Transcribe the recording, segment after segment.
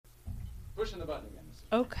Pushing the button again.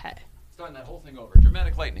 Okay. Starting that whole thing over.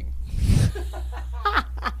 Dramatic lightning.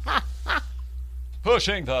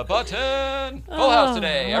 Pushing the button. Full house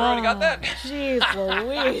today. Everybody got that? Jeez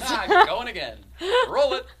Louise. Going again.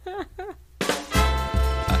 Roll it.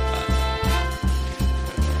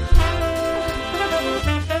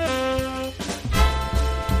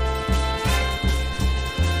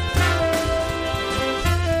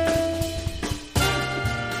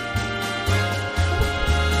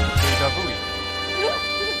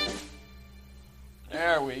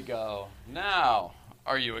 There we go. Now,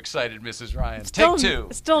 are you excited, Mrs. Ryan? Take two.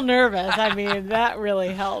 Still nervous. I mean, that really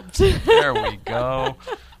helped. There we go.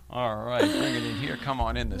 All right, bring it in here. Come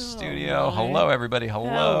on in the studio. my. Hello, everybody. Hello.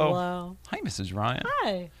 Hello. Hi, Mrs. Ryan.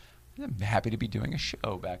 Hi. I'm happy to be doing a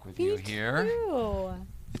show back with you here. Too.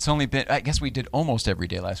 It's only been, I guess we did almost every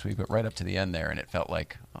day last week, but right up to the end there, and it felt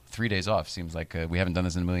like 3 days off. Seems like we haven't done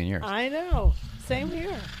this in a million years. I know. Same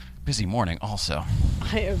here. Busy morning also.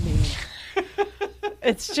 I mean,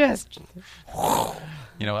 it's just.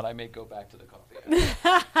 You know what? I may go back to the coffee.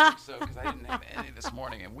 So, because I didn't have any this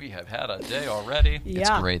morning, and we have had a day already. Yeah.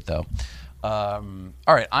 It's great, though. All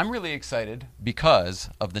right, I'm really excited because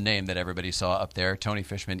of the name that everybody saw up there. Tony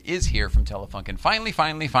Fishman is here from Telefunken.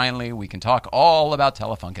 Finally, we can talk all about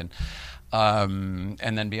Telefunken. And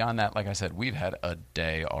then beyond that, like I said, we've had a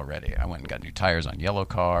day already. I went and got new tires on Yellow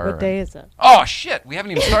Car. What day is it? Oh, shit. We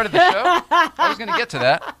haven't even started the show. I was going to get to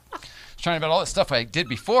that. I was trying about all the stuff I did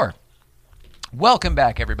before. Welcome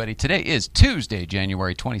back, everybody. Today is Tuesday,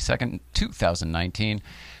 January 22nd, 2019.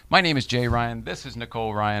 My name is Jay Ryan. This is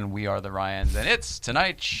Nicole Ryan. We are the Ryans, and it's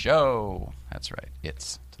tonight's show. That's right.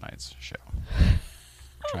 It's tonight's show.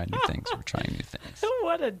 We're trying new things.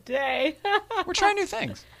 What a day. We're trying new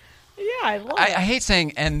things. Yeah, I love I it. hate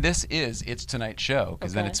saying, and this is It's Tonight's Show,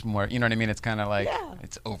 because then Okay. it's more, you know what I mean? It's kind of like, Yeah.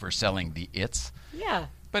 it's overselling the it's, Yeah,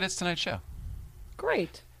 but it's tonight's show.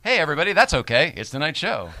 great. Hey, everybody, that's okay. It's tonight's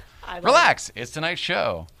show. I love Relax. It's tonight's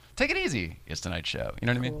show. Take it easy. It's tonight's show. You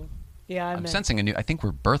know what I mean? Cool. Yeah, I'm sensing I think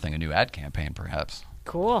we're birthing a new ad campaign, perhaps.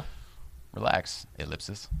 Cool. Relax,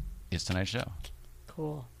 ellipsis. It's tonight's show.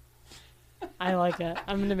 Cool. I like it.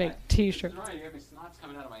 I'm going to make t-shirts. You have me snots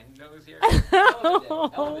coming out of my nose here.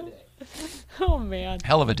 Hell of a day. Oh, man.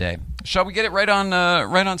 Hell of a day. Shall we get it right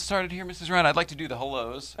on started here, Mrs. Ryan? I'd like to do the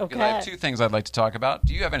hellos. Because I have Okay. two things I'd like to talk about.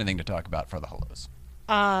 Do you have anything to talk about for the hellos?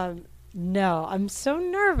 No, I'm so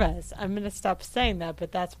nervous. I'm going to stop saying that,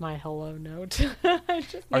 but that's my hello note.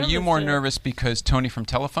 Are you more nervous? nervous because Tony from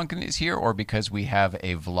Telefunken is here, or because we have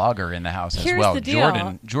a vlogger in the house as Here's well? the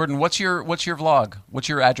deal. Jordan, what's your vlog? What's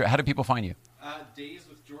your address? How do people find you? Days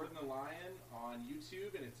with Jordan the Lion on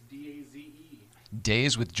YouTube, and it's D-A-Z-E.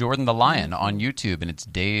 Days with Jordan the Lion on YouTube, and it's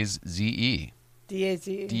Days Z-E.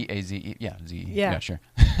 D-A-Z. D-A-Z-E. Yeah, Z-E. Yeah. Sure.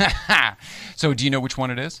 So do you know which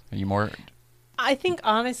one it is? Are you more... I think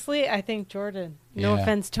Jordan. No Yeah.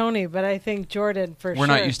 offense, Tony, but I think Jordan for We're sure.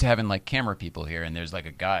 not used to having, like, camera people here, and there's, like,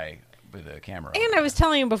 a guy with a camera. And I was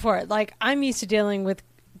telling you before, like, I'm used to dealing with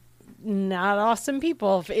not awesome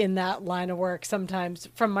people in that line of work sometimes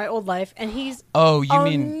from my old life, and he's Oh, you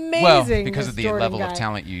mean... Well, amazing, because of this the Jordan level guy. of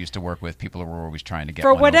talent you used to work with, people were always trying to get for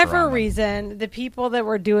one over whatever on them. reason, the people that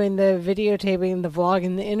were doing the videotaping, the vlog,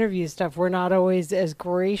 and the interview stuff were not always as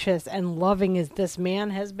gracious and loving as this man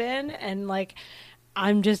has been. And like,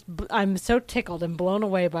 I'm so tickled and blown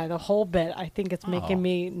away by the whole bit. I think it's making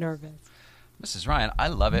me nervous. Mrs. Ryan, I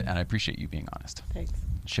love it, and I appreciate you being honest, Thanks.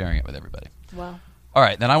 sharing it with everybody. Well, All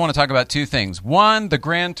right, then I want to talk about two things. One, the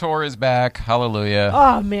Grand Tour is back. Hallelujah.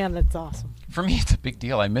 oh man, that's awesome. For me, it's a big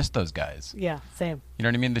deal. I miss those guys. Yeah, same. You know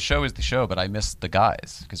what I mean? The show is the show, but I miss the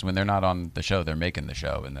guys because when they're not on the show, they're making the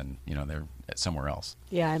show, and then they're somewhere else.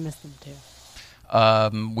 Yeah, I miss them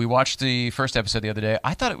too. We watched the first episode the other day.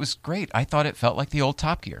 I thought it was great. I thought it felt like the old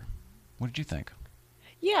Top Gear. What did you think?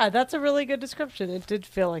 Yeah, that's a really good description. It did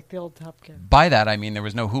feel like the old Top Gear. By that, I mean there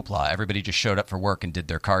was no hoopla. Everybody just showed up for work and did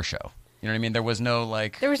their car show. You know what I mean? There was no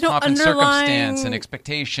There was no pomp and underlying- circumstance and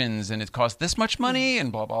expectations, and it cost this much money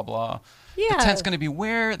and blah, blah, blah. Yeah. The tent's going to be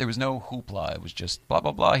where? There was no hoopla. It was just blah,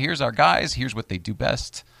 blah, blah. Here's our guys. Here's what they do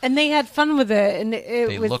best. And they had fun with it, and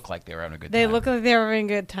They was, look like they were having a good They time. look like they were having a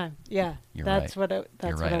good time. Yeah, You're that's right. what it. That's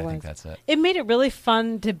You're what right. it I was. think that's it. It made it really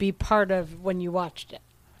fun to be part of when you watched it.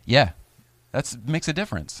 Yeah. That makes a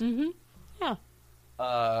difference. Mm-hmm. Yeah.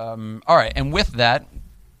 All right. And with that,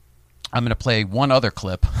 I'm going to play one other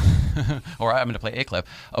clip, or I'm going to play a clip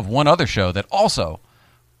of one other show that also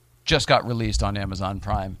just got released on Amazon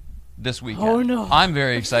Prime this weekend. Oh, no. I'm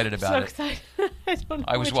very excited about so it. excited. I don't know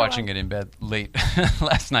I was which watching one. it in bed late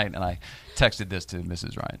last night, and I texted this to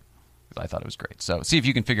Mrs. Ryan because I thought it was great. So see if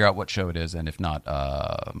you can figure out what show it is, and if not,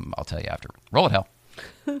 I'll tell you after. Roll it, hell.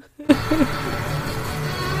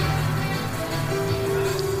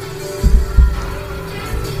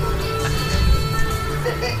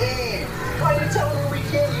 Hey, why you telling me we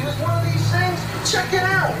can't use one of these things? Check it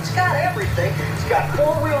out. It's got everything. It's got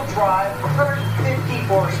four-wheel drive, 150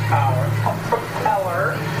 horsepower, a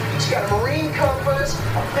propeller. It's got a marine compass,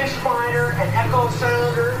 a fish finder, an echo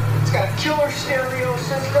sounder. It's got a killer stereo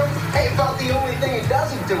system. Hey, about the only thing it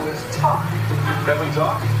doesn't do is talk. Doesn't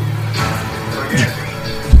talk? Forget it.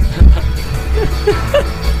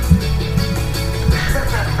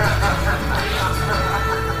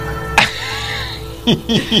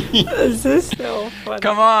 This is so funny.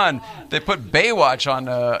 Come on. They put Baywatch on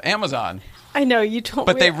Amazon. I know you told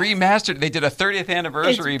But me. they remastered. They did a 30th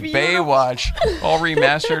anniversary It's beautiful. Baywatch, all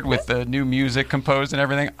remastered with the new music composed and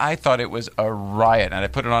everything. I thought it was a riot, and I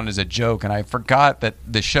put it on as a joke, and I forgot that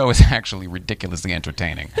the show is actually ridiculously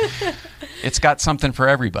entertaining. It's got something for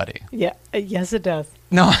everybody. Yeah. Yes, it does.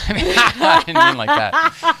 No, I mean, I didn't mean like that.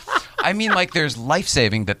 I mean, like, there's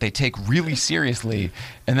life-saving that they take really seriously,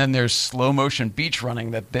 and then there's slow-motion beach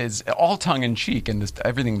running that is all tongue-in-cheek, and this,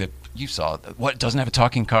 everything that you saw. What, doesn't have a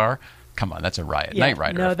talking car? Come on, that's a riot. Yeah, Knight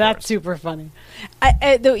Rider, no, of that's course. super funny. I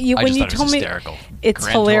When just you thought it was told me, hysterical. it's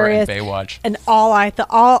Grand Tour hilarious. and Baywatch. And all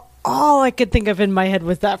I could think of in my head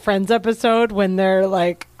was that Friends episode when they're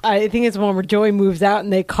like, I think it's one where Joey moves out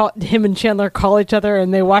and him and Chandler call each other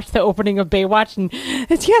and they watch the opening of Baywatch and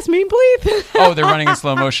it's Yasmin, please. Oh, they're running in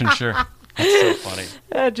slow motion, sure. That's so funny.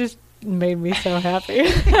 That just made me so happy.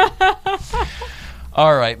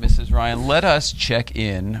 All right, Mrs. Ryan, let us check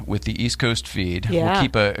in with the East Coast feed. Yeah. We'll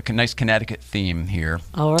keep a nice Connecticut theme here.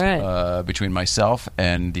 All right. Between myself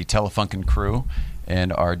and the Telefunken crew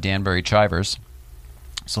and our Danbury Chivers.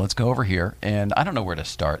 So let's go over here. And I don't know where to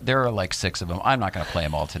start. There are like 6 of them. I'm not going to play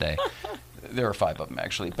them all today. There are 5 of them,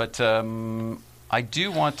 actually. But I do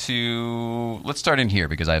want to... Let's start in here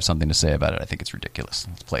because I have something to say about it. I think it's ridiculous.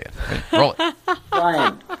 Let's play it. Ready? Roll it.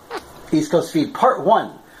 Ryan, East Coast Feed, Part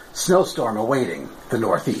 1. Snowstorm awaiting the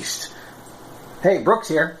Northeast. Hey, Brooks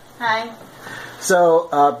here. Hi.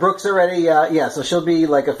 So, Brooks already, so she'll be,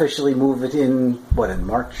 like, officially moved in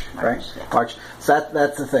March, right? Yeah. March. So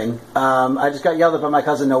that's the thing. I just got yelled at by my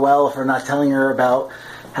cousin Noelle for not telling her about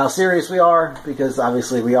how serious we are, because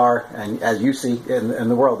obviously we are, and as you see,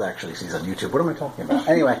 and the world actually sees on YouTube. What am I talking about?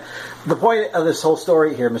 Anyway, the point of this whole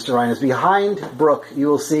story here, Mr. Ryan, is behind Brooke, you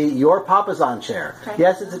will see your Papazon chair. Okay.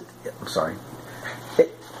 Yes, I'm sorry.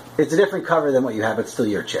 It's a different cover than what you have, but it's still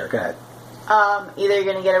your chair. Go ahead. Either you're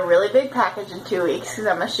going to get a really big package in 2 weeks because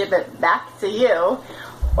I'm going to ship it back to you, or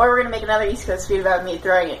we're going to make another East Coast feed about me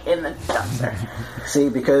throwing it in the dumpster. See,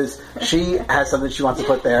 because she has something she wants to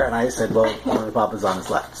put there, and I said, well, one of the Papazon is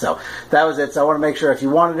left. So that was it. So I want to make sure if you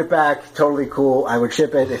wanted it back, totally cool. I would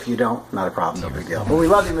ship it. If you don't, not a problem, no big deal. But we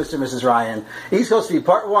love you, Mr. and Mrs. Ryan. East Coast Feed,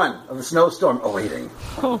 Part 1 of the snowstorm awaiting.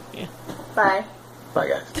 Oh, yeah. Bye. Bye,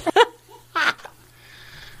 guys.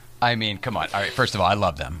 I mean, come on. All right, first of all, I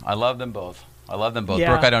love them. I love them both.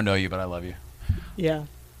 Yeah. Brooke, I don't know you, but I love you. Yeah.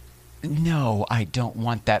 No, I don't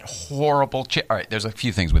want that horrible chair. All right, there's a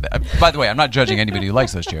few things with it. By the way, I'm not judging anybody who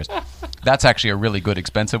likes those chairs. That's actually a really good,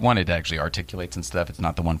 expensive one. It actually articulates and stuff. It's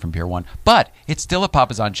not the one from Pier 1. But it's still a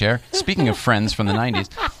Papazon chair. Speaking of Friends from the 90s,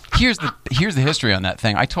 here's the history on that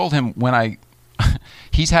thing. I told him when I...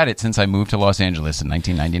 he's had it since I moved to Los Angeles in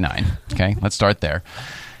 1999. Okay, let's start there.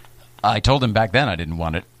 I told him back then I didn't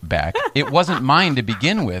want it back. It wasn't mine to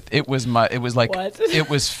begin with. It was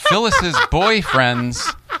Phyllis's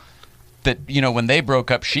boyfriend's that, when they broke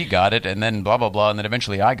up, she got it, and then blah, blah, blah, and then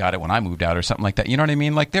eventually I got it when I moved out or something like that. You know what I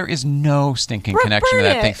mean? Like, there is no stinking connection to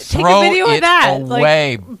burn that thing. it. Take a Throw video of it that.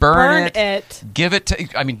 away. Like, burn burn it. Give it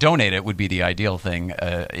to... donate it would be the ideal thing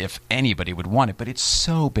if anybody would want it, but it's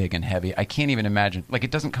so big and heavy. I can't even imagine. Like, it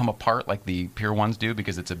doesn't come apart like the Pier 1s do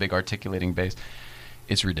because it's a big articulating base.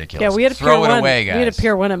 It's ridiculous. Yeah, we had a Throw Pier it 1. away, guys. We had a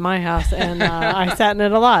Pier 1 at my house, and I sat in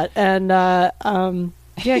it a lot. And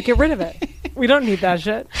get rid of it. We don't need that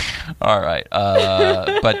shit. All right.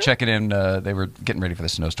 But check it in. They were getting ready for the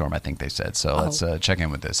snowstorm, I think they said. So let's check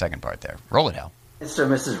in with the second part there. Roll it, Hal. Mr.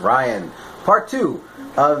 and Mrs. Ryan, Part 2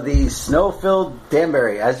 of the snow-filled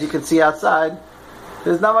Danbury. As you can see outside,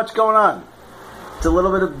 there's not much going on. It's a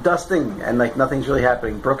little bit of dusting, and nothing's really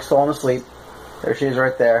happening. Brooke's falling asleep. There she is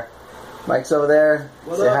right there. Mike's over there.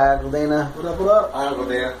 Say hi, Dana. What up? Hi, Uncle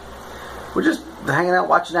Dan. We're just hanging out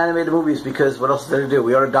watching animated movies because what else is there to do?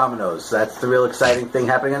 We ordered Domino's. That's the real exciting thing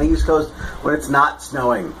happening on the East Coast when it's not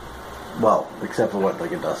snowing. Well, except for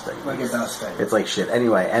like a dusting. Like a dusting. It's like shit.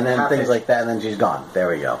 Anyway, and then Happy. things like that, and then she's gone. There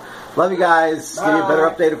we go. Love you guys. Give you a better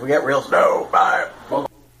update if we get real snow. Bye.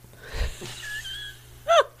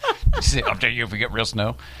 Update you if we get real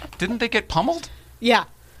snow. Didn't they get pummeled? Yeah.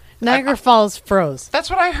 Niagara Falls froze. That's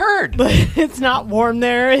what I heard. It's not warm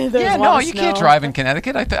there. There's Yeah, a lot no, of you snow. can't drive in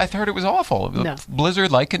Connecticut. I heard it was awful. No.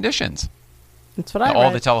 Blizzard-like conditions. That's what I All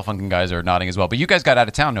read. the Telefunken guys are nodding as well. But you guys got out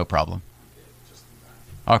of town, no problem.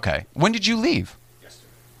 Okay. When did you leave? Yesterday.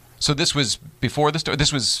 So this was before the storm?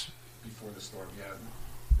 This was... Before the storm, yeah.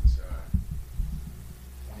 It's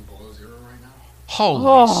 20 below zero right now.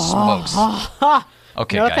 Holy smokes.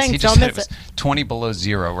 Okay, No, guys, thanks, he just don't said it miss was 20 below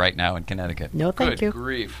zero right now in Connecticut. No, thank Good you.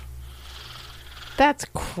 grief. That's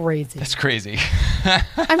crazy. That's crazy.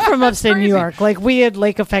 I'm from upstate New crazy. York. Like, we had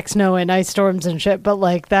lake effect snow and ice storms and shit, but,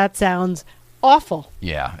 like, that sounds awful.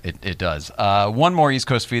 Yeah, it does. One more East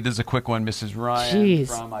Coast feed. This is a quick one. Mrs. Ryan Jeez.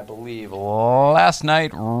 from, I believe, last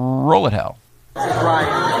night. Roll it, hell. This is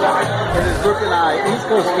Ryan. It is Brooke and I, East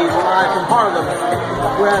Coast Feed, live from Harlem.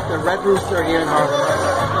 We're at the Red Rooster here in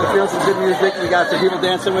Harlem. We feel some good music. We got some people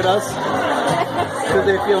dancing with us because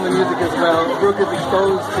they're feeling the music as well. Brooke is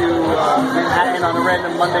exposed to Manhattan on a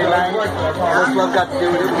random Monday night. What's Love got to do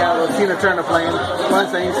with it? We got a little Tina Turner playing. One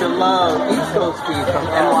thing you should love, East Coast Feed from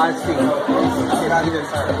NYC.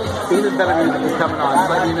 Even better music is coming on, just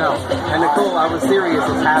let you know. And Nicole, I was serious.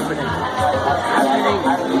 It's happening.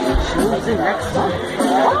 She moves in next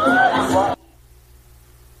month.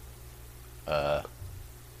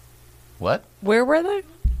 What? Where were they?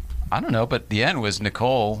 I don't know, but the end was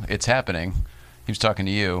Nicole, it's happening. He was talking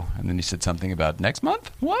to you, and then he said something about next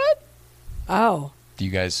month? What? Oh. Are you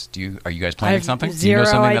guys I planning have something? Do you zero know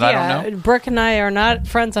something idea. that I don't know? Brooke and I are not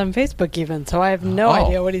friends on Facebook even, so I have no Oh.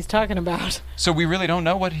 idea what he's talking about. So we really don't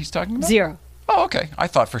know what he's talking about? Zero. Oh, okay. I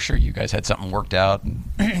thought for sure you guys had something worked out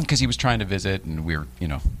because he was trying to visit, and we were,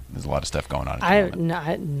 there's a lot of stuff going on. At the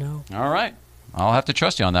moment. No. All right. I'll have to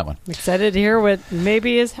trust you on that one. I'm excited to hear what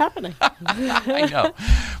maybe is happening. I know.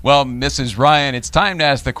 Well, Mrs. Ryan, it's time to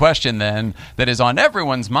ask the question then that is on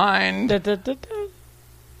everyone's mind. Da, da, da, da.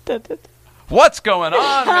 Da, da, da. What's going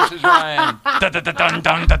on, Mrs. Ryan? Dun, dun, dun, dun,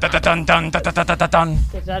 dun, dun, dun, dun, dun, dun, dun, dun, dun.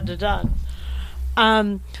 Da, da, da,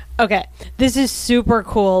 da. Okay, this is super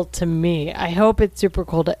cool to me. I hope it's super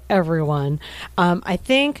cool to everyone. I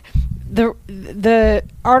think the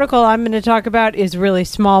article I'm going to talk about is really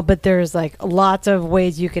small, but there's like lots of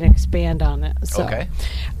ways you can expand on it. So, Okay.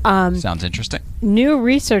 Sounds interesting. New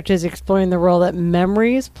research is exploring the role that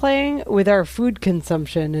memory is playing with our food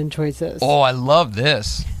consumption and choices. Oh, I love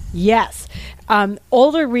this. Yes.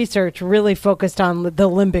 Older research really focused on the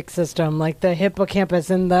limbic system, like the hippocampus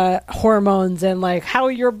and the hormones and like how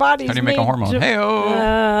your body's How do you make a made hormone? to-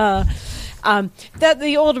 Hey-oh. that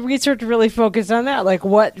the old research really focused on that, like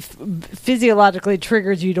what physiologically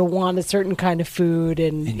triggers you to want a certain kind of food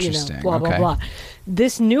and, Interesting. blah, blah, Okay. blah.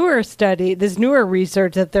 This newer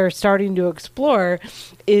research that they're starting to explore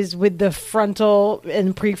is with the frontal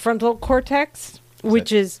and prefrontal cortex,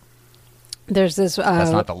 which is, there's this...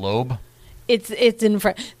 That's not the lobe? It's in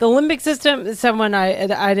front. The limbic system.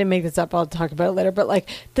 I didn't make this up. I'll talk about it later. But like,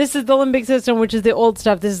 this is the limbic system, which is the old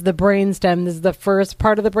stuff. This is the brain stem. This is the first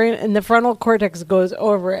part of the brain, and the frontal cortex goes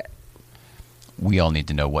over it. We all need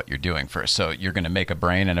to know what you're doing first. So you're going to make a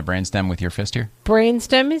brain and a brainstem with your fist here? Brain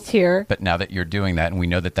stem is here. But now that you're doing that, and we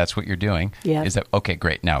know that that's what you're doing, Yeah. is that okay?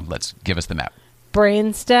 Great. Now let's give us the map.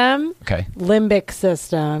 Brain stem. Okay. Limbic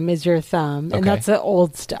system is your thumb, and Okay. that's the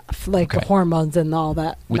old stuff, like the Okay. hormones and all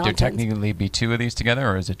that. Would there nonsense. technically be two of these together,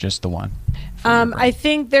 or is it just the one? I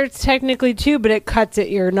think there's technically two, but it cuts at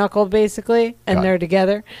your knuckle basically, and Got it. they're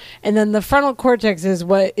together. And then the frontal cortex is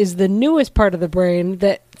what is the newest part of the brain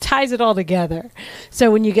that ties it all together.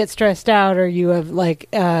 So when you get stressed out or you have like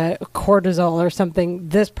cortisol or something,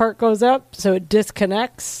 this part goes up, so it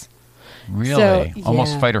disconnects. Really?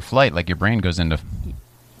 Almost yeah. fight or flight, like your brain goes into...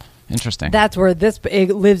 Interesting. That's where it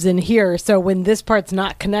lives in here. So when this part's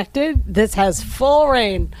not connected, this has full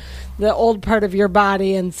reign. The old part of your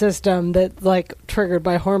body and system that's like triggered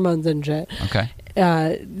by hormones and shit. Okay.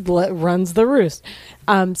 Runs the roost.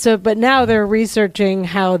 But now they're researching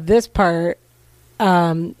how this part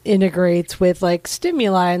integrates with like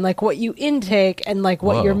stimuli and like what you intake and like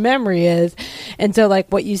what your Whoa. memory is. And so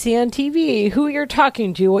like what you see on TV, who you're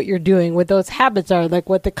talking to, what you're doing, what those habits are, like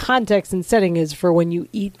what the context and setting is for when you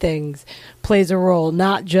eat things plays a role,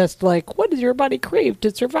 not just like what does your body crave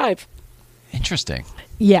to survive. Interesting.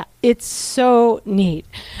 Yeah, it's so neat.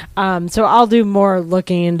 So I'll do more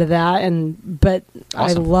looking into that, but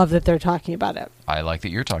Awesome. I love that they're talking about it. I like that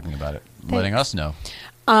you're talking about it, letting us know.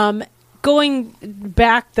 Going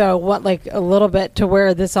back though, like a little bit to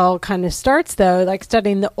where this all kind of starts though, like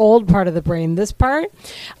studying the old part of the brain, this part,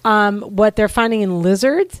 what they're finding in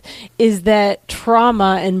lizards is that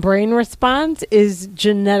trauma and brain response is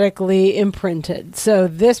genetically imprinted. So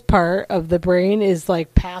this part of the brain is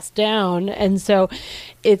like passed down, and so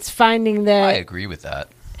it's finding that I agree with that.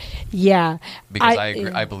 Yeah, Because I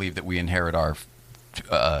agree, I believe that we inherit our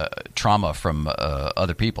trauma from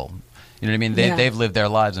other people. You know what I mean? They've lived their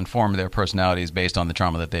lives and formed their personalities based on the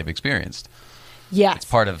trauma that they've experienced. Yes. It's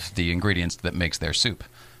part of the ingredients that makes their soup.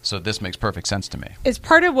 So this makes perfect sense to me. It's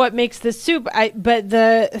part of what makes the soup. But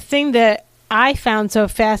the thing that I found so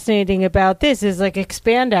fascinating about this is like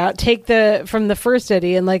expand out, take from the first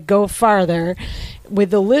study and like go farther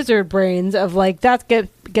with the lizard brains of like that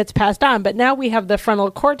gets passed on. But now we have the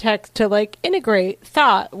frontal cortex to like integrate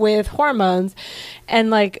thought with hormones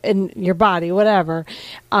and like in your body, whatever.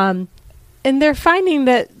 And they're finding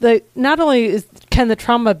that not only can the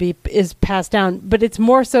trauma is passed down, but it's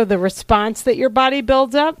more so the response that your body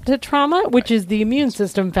builds up to trauma, which is the immune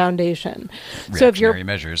system foundation. So if you're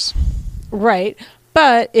measures, right,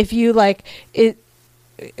 but if you like it,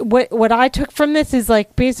 what I took from this is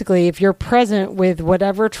like basically if you're present with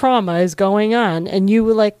whatever trauma is going on and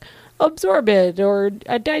you like absorb it or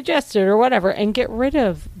digest it or whatever and get rid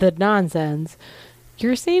of the nonsense,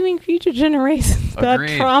 you're saving future generations that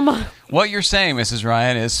trauma. What you're saying, Mrs.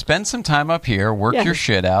 Ryan, is spend some time up here, work your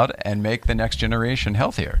shit out, and make the next generation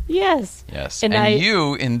healthier. Yes. Yes. And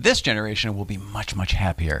you, in this generation, will be much, much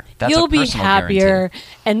happier. That's You'll a personal be happier. Guarantee.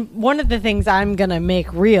 And one of the things I'm going to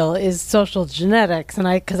make real is social genetics.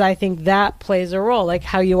 And because I think that plays a role, like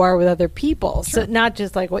how you are with other people. Sure. So not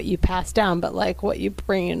just like what you pass down, but like what you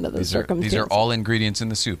bring into the circumstances. These are all ingredients in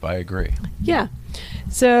the soup. I agree. Yeah.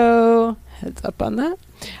 So heads up on that.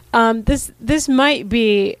 This might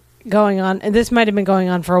be going on, and this might have been going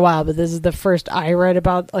on for a while, but this is the first I read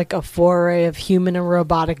about like a foray of human and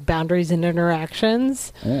robotic boundaries and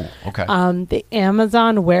interactions. Ooh, okay. The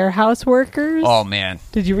Amazon warehouse workers. Oh man,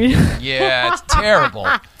 did you read it? Yeah, it's terrible.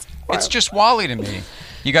 It's just Wall-E to me.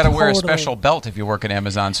 You got to wear a special belt if you work at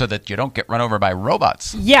Amazon so that you don't get run over by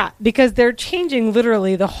robots. Yeah, because they're changing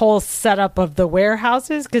literally the whole setup of the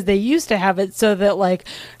warehouses because they used to have it so that like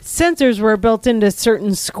sensors were built into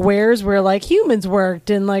certain squares where like humans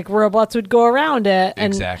worked and like robots would go around it.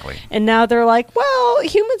 And, exactly. And now they're like, well,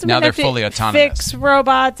 humans now might they're have fully to autonomous. Fix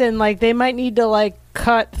robots and like they might need to like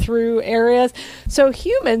cut through areas. So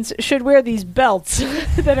humans should wear these belts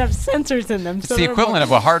that have sensors in them. It's the equivalent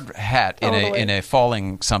of a hard hat Totally. in a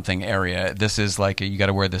falling something area. This is like you got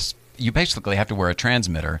to wear this. You basically have to wear a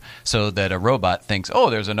transmitter so that a robot thinks, oh,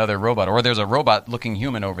 there's another robot, or there's a robot-looking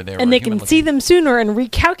human over there. And they can see them sooner and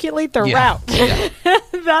recalculate their route. Yeah.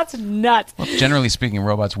 That's nuts. Well, generally speaking,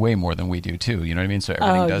 robots weigh more than we do, too. You know what I mean? So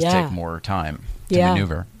everything does take more time to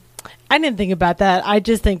maneuver. I didn't think about that. I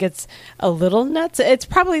just think it's a little nuts. It's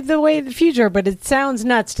probably the way of the future, but it sounds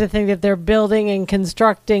nuts to think that they're building and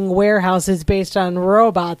constructing warehouses based on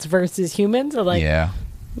robots versus humans. So like,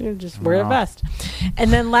 you just wear a vest.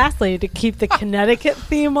 And then lastly, to keep the Connecticut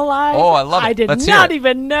theme alive. Oh, I love it. I did Let's not hear it.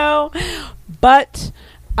 even know. But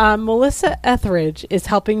Melissa Etheridge is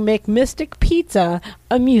helping make Mystic Pizza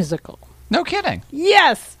a musical. No kidding.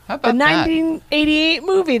 Yes. How about the that? 1988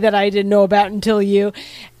 movie that I didn't know about until you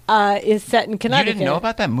is set in Connecticut. You didn't know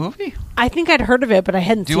about that movie? I think I'd heard of it, but I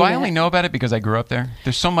hadn't seen it. Do I only know about it because I grew up there?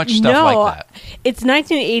 There's so much stuff like that. It's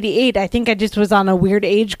 1988. I think I just was on a weird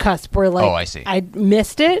age cusp where, like, I see. I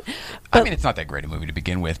missed it. I mean, it's not that great a movie to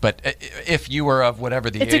begin with, but if you were of whatever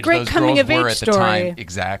the It's a age great those coming girls of were age at the story. time,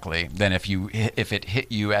 exactly, then if it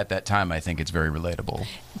hit you at that time, I think it's very relatable.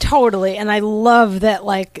 Totally. And I love that,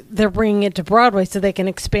 like, they're bringing it to Broadway so they can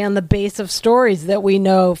expand the base of stories that we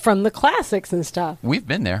know from the classics and stuff. We've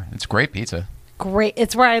been there. It's great pizza. Great.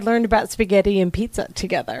 It's where I learned about spaghetti and pizza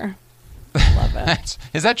together. Love it.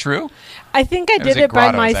 Is that true? I think I was did at it by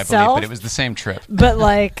Grotto's, I believe, myself. but it was the same trip. But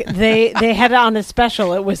like they had it on a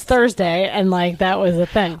special. It was Thursday, and like that was a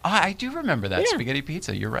thing. I do remember that Yeah. spaghetti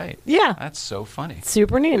pizza. You're right. Yeah. That's so funny.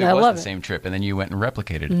 Super neat. It I was love the it. same trip, and then you went and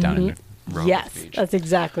replicated it down in Roanoke Yes, Beach. that's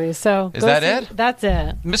exactly. So Is that it? That's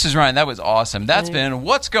it. Mrs. Ryan, that was awesome. That's been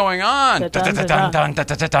What's Going On? Da-dun,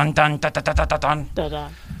 Da-da.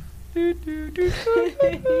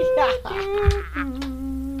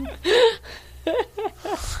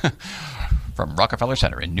 From Rockefeller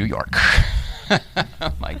Center in New York.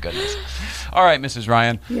 Oh, my goodness. All right, Mrs.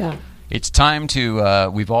 Ryan. Yeah. It's time to,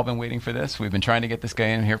 we've all been waiting for this. We've been trying to get this guy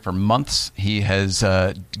in here for months. He has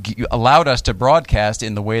allowed us to broadcast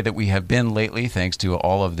in the way that we have been lately, thanks to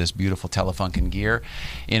all of this beautiful Telefunken gear.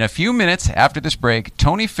 In a few minutes after this break,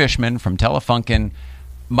 Tony Fishman from Telefunken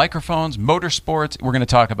microphones, motorsports. We're going to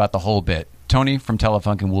talk about the whole bit. Tony from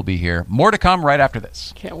Telefunken will be here. More to come right after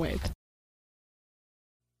this. Can't wait.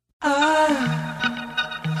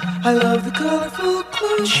 I love the colorful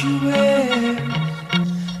clothes she wears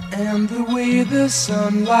and the way the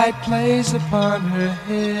sunlight plays upon her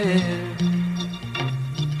hair.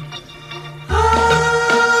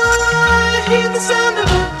 I hear the sound of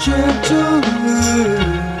a gentle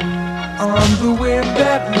word on the wind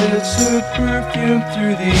that lifts her perfume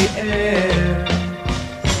through the air.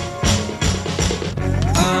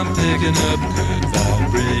 I'm picking up good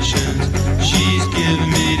vibrations. She's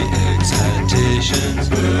giving me the excitations.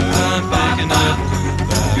 I'm picking up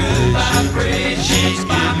good vibrations. She's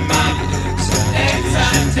giving me the excitations.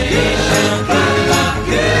 I'm picking up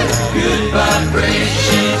good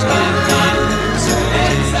vibrations. She's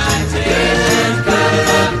giving me the excitations. Picking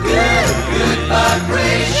up good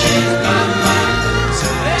vibrations. She's giving me the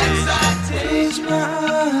excitations. Close my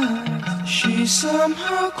eyes. She's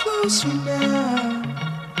somehow closer now.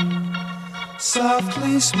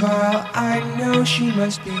 Softly smile, I know she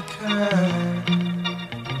must be kind.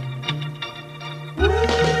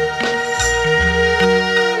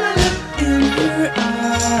 In her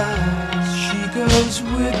eyes, she goes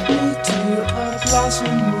with me to a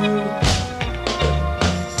blossom room.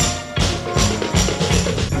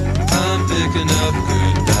 I'm picking up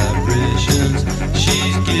good vibrations.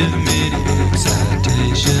 She's giving me the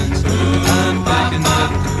excitations. I'm picking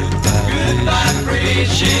up good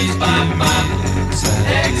vibrations. She's giving me excitations.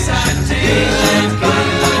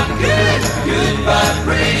 Good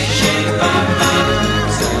vibrations. Excitations.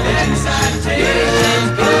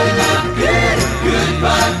 Good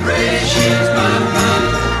vibrations.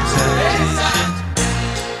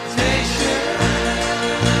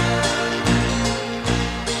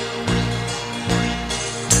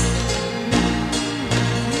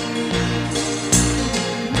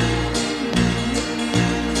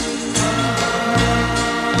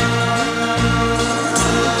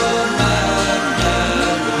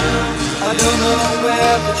 I don't know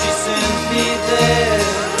where, but she sends me there.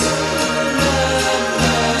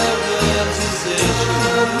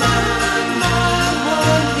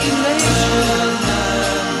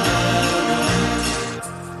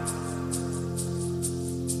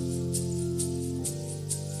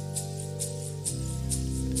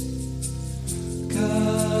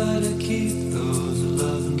 Gotta keep those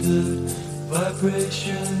loving good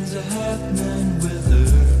vibrations happening with her.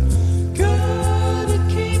 Gotta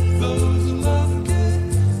keep those loving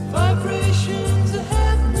good vibrations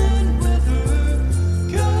happening with her.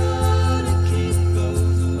 Gotta keep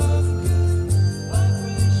those loving good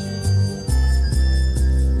vibrations.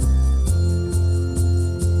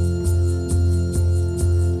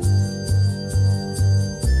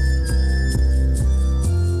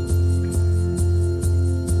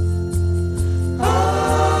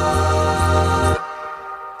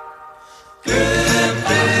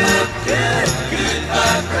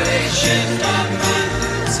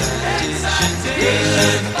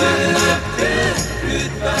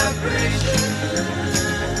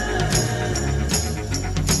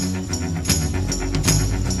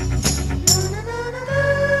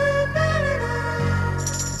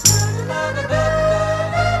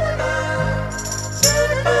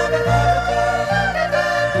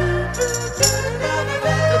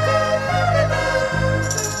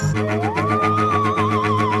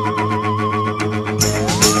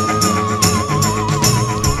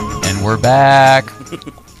 We're back.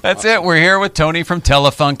 That's it. We're here with Tony from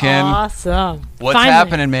Telefunken. Awesome. What's Finally.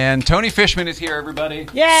 happening, man? Tony Fishman is here, everybody.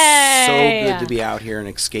 Yay! So good to be out here and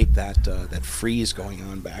escape that freeze going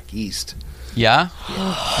on back east. Yeah?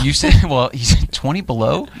 You said, well, you said 20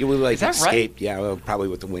 below? You would like Is that escaped, yeah, well, probably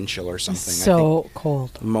with the wind chill or something. So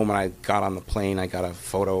cold. The moment I got on the plane, I got a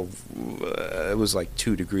photo. It was like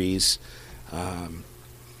 2 degrees.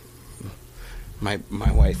 My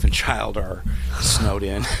wife and child are snowed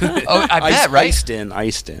in. Oh, I bet, right?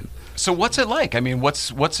 Iced in. So what's it like? I mean,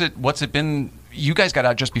 what's it been? You guys got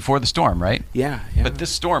out just before the storm, right? Yeah. But this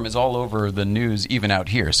storm is all over the news, even out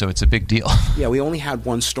here, so it's a big deal. Yeah, we only had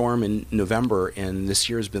one storm in November, and this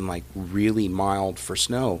year has been like really mild for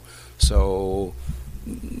snow. So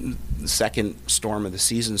the second storm of the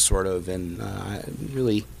season, sort of, and it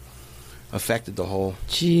really affected the whole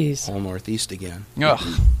Northeast again.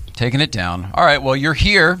 Ugh, taking it down. All right, well, you're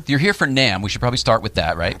here. You're here for NAMM. We should probably start with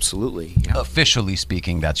that, right? Absolutely. Yeah. Officially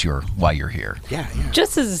speaking, that's why you're here. Yeah.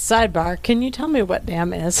 Just as a sidebar, can you tell me what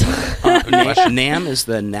NAMM is? NAMM is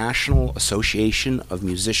the National Association of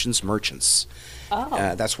Musicians Merchants.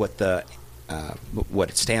 Oh. That's what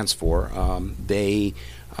it stands for. They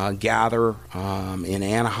gather in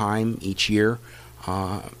Anaheim each year.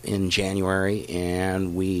 in January,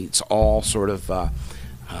 and it's all sort of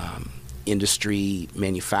industry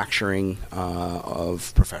manufacturing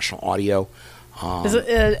of professional audio. Is it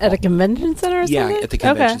at a convention center or something? Yeah, at the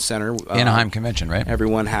convention center. Anaheim Convention, right?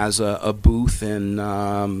 Everyone has a booth and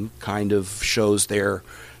kind of shows their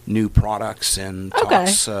new products and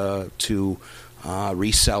talks to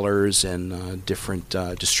resellers and different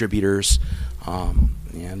distributors.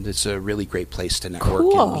 And it's a really great place to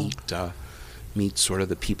network and meet sort of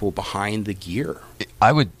the people behind the gear.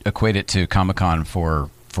 I would equate it to Comic-Con for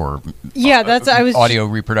audio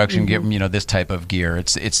reproduction, this type of gear.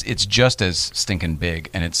 It's just as stinking big,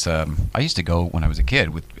 and it's. I used to go when I was a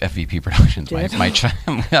kid with FVP Productions. My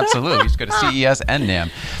absolutely I used to go to CES and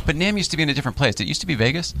NAMM, but NAMM used to be in a different place. It used to be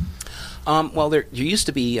Vegas. Well, there used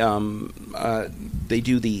to be. They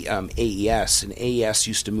do the AES, and AES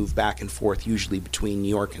used to move back and forth, usually between New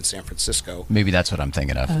York and San Francisco. Maybe that's what I'm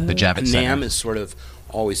thinking of. The Javits Center. NAMM has sort of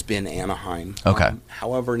always been Anaheim. Okay.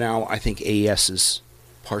 However, now I think AES is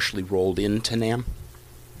partially rolled into NAMM,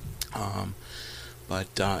 but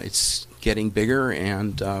it's getting bigger,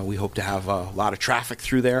 and we hope to have a lot of traffic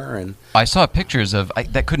through there. And I saw pictures of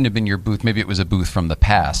that. Couldn't have been your booth. Maybe it was a booth from the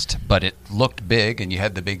past, but it looked big, and you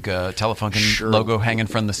had the big Telefunken logo hanging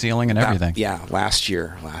from the ceiling and everything. Last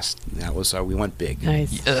year that was we went big.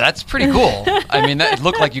 Nice. That's pretty cool. I mean, it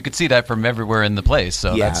looked like you could see that from everywhere in the place.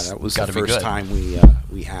 So that was the first time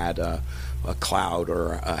we had a cloud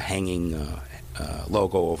or a hanging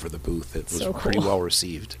logo over the booth. It was pretty well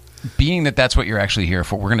received. Being that's what you're actually here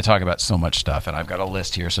for, we're going to talk about so much stuff, and I've got a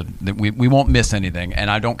list here so that we won't miss anything, and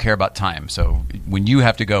I don't care about time. So when you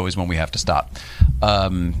have to go is when we have to stop,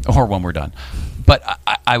 or when we're done. But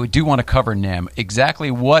I do want to cover NAMM.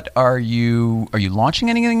 Exactly what are you launching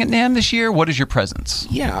anything at NAMM this year? What is your presence?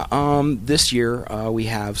 Yeah, this year we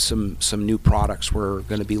have some new products. We're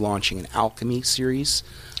going to be launching an Alchemy series.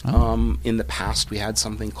 In the past, we had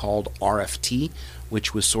something called RFT,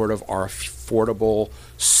 which was sort of our affordable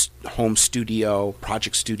home studio,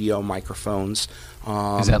 project studio microphones.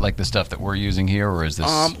 Is that like the stuff that we're using here, or is this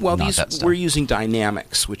not that stuff? We're using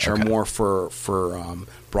Dynamics, which are more for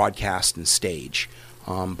broadcast and stage.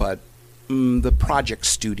 But the project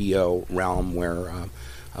studio realm, where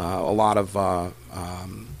a lot of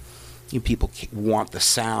people want the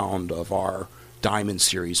sound of our Diamond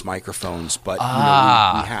Series microphones, but we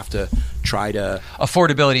have to try to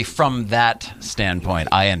affordability from that standpoint.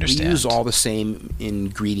 I understand. We use all the same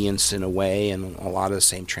ingredients in a way, and a lot of the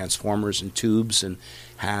same transformers and tubes, and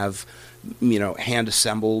have hand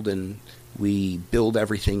assembled, and we build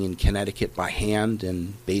everything in Connecticut by hand.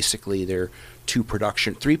 And basically, there are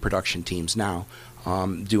three production teams now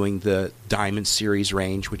doing the Diamond Series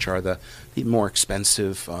range, which are the more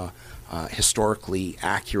expensive, historically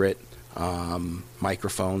accurate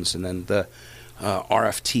microphones, and then the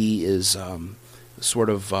RFT is sort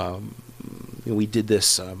of we did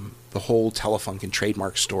this. The whole Telefunken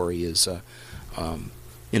trademark story is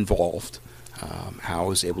involved. How I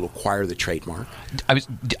was able to acquire the trademark.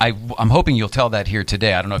 I'm hoping you'll tell that here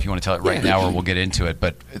today. I don't know if you want to tell it right now or we'll get into it,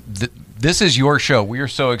 but this is your show. We are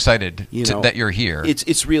so excited that you're here.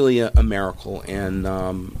 It's really a miracle, and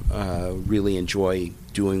really enjoy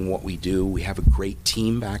doing what we do. We have a great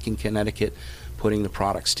team back in Connecticut putting the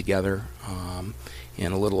products together.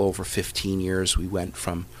 In a little over 15 years, we went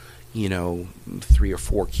from 3 or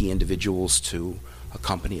 4 key individuals to a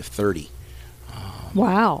company of 30.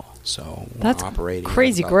 Wow. So that's operating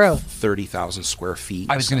crazy growth. 30,000 square feet.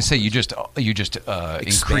 I was going to say you just expanded.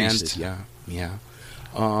 increased. Yeah.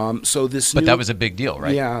 So this, but that was a big deal,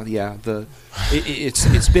 right? Yeah.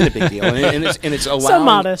 It's been a big deal, and it's allowing so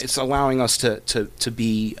modest. It's allowing us to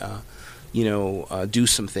be do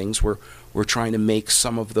some things. We're trying to make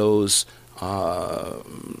some of those.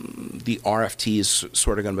 The RFT is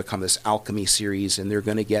sort of going to become this Alchemy series, and they're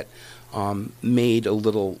going to get made a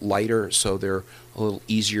little lighter, so they're a little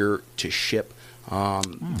easier to ship.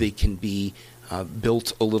 They can be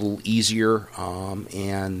built a little easier,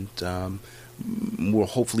 and we'll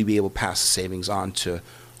hopefully be able to pass the savings on to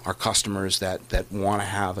our customers that want to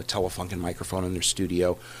have a Telefunken microphone in their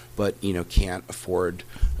studio, but can't afford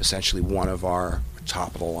essentially one of our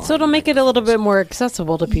top of the line. So it'll make it a little bit more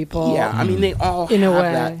accessible to people. Yeah, I mean they all in have a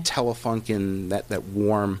way. that Telefunken, that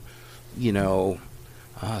warm,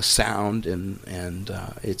 sound, and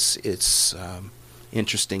it's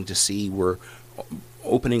interesting to see. We're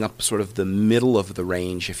opening up sort of the middle of the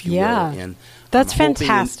range, if you will, and that's I'm hoping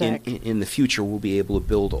fantastic. In the future, we'll be able to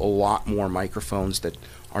build a lot more microphones that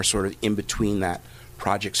are sort of in between that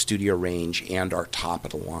Project Studio range and our top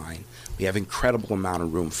of the line. We have incredible amount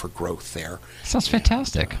of room for growth there. Sounds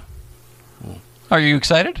fantastic. Are you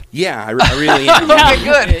excited? Yeah, I really am. Okay,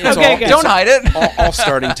 good. It's Okay, all, good. Don't hide it. all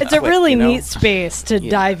starting to It's a click, really you know? neat space to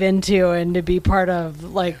dive into and to be part of,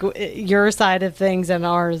 like your side of things and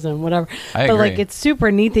ours and whatever. I But like agree. it's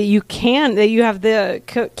super neat that you have the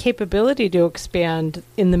capability to expand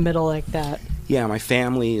in the middle like that. Yeah, my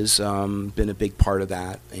family has been a big part of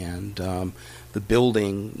that, and the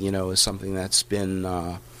building, is something that's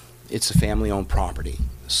been it's a family-owned property.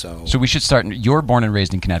 So So we should start. You're born and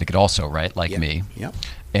raised in Connecticut, also, right? Like yeah, me. Yep.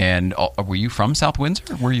 And were you from South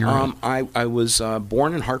Windsor? Were you? I was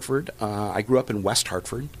born in Hartford. I grew up in West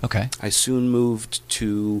Hartford. Okay. I soon moved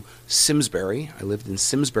to Simsbury. I lived in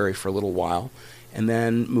Simsbury for a little while, and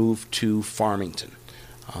then moved to Farmington.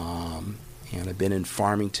 And I've been in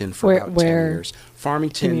Farmington for about 10 years.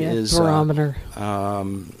 Farmington Give me a is barometer.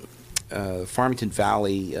 Farmington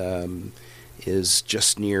Valley is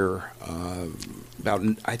just near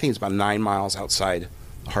I think it's about 9 miles outside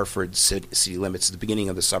Hartford city limits, the beginning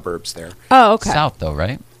of the suburbs there. Oh, okay. South, though,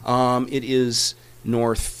 right? It is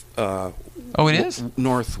north. Oh, it is?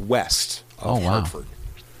 Northwest of Oh, wow. Hartford.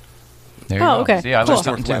 There you Oh, go. okay. See, I Cool. learned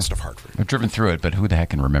something too. Northwest of Hartford. I've driven through it, but who the heck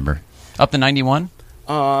can remember? Up to 91?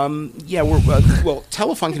 Yeah, well,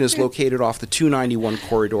 Telefunken is located off the 291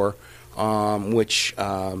 corridor, which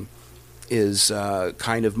is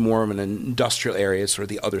kind of more of an industrial area, sort of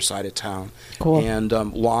the other side of town. Cool. And a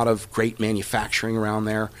lot of great manufacturing around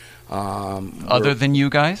there. Other than you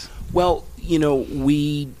guys? Well,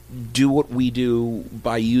 we do what we do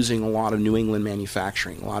by using a lot of New England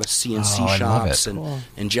manufacturing, a lot of CNC Oh, I love shops it. and Cool.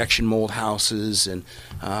 injection mold houses and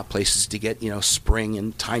places to get, spring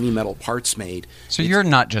and tiny metal parts made. So you're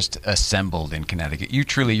not just assembled in Connecticut.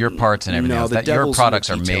 Your parts and everything No, else, the that your devil's in products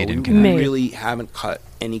the are detail. made in We Connecticut. Made. really haven't cut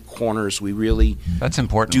any corners. We really That's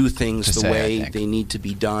important. do things to the say, I way think. they need to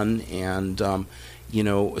be done. And,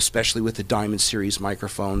 especially with the Diamond Series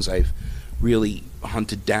microphones, I've really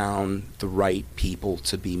hunted down the right people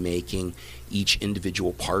to be making each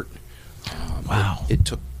individual part. Wow. It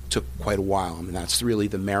took quite a while. I mean, that's really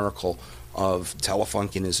the miracle of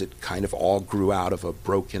Telefunken, is it kind of all grew out of a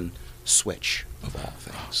broken switch of all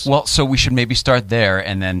things. Well, so we should maybe start there,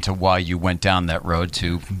 and then to why you went down that road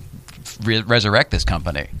to resurrect this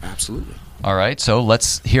company. Absolutely. All right, so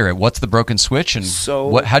let's hear it. What's the broken switch, and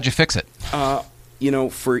how'd you fix it?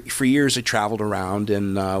 For years I traveled around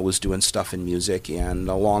and was doing stuff in music, and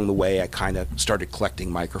along the way I kind of started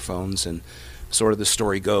collecting microphones, and sort of the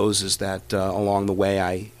story goes is that along the way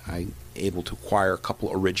I able to acquire a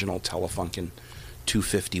couple original Telefunken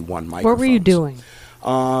 251 microphones. What were you doing?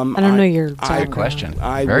 I don't know your Good background. question.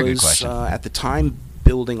 I Very was good question. At the time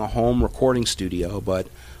building a home recording studio, but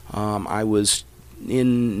I was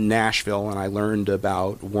in Nashville and I learned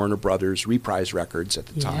about Warner Brothers Reprise Records at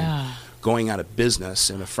the time Yeah. going out of business,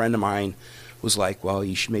 and a friend of mine was like, well,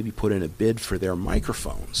 you should maybe put in a bid for their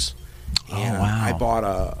microphones. And wow. I bought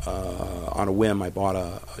on a whim, I bought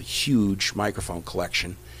a huge microphone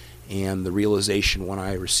collection, and the realization when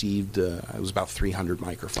I received, it was about 300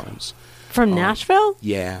 microphones. From Nashville?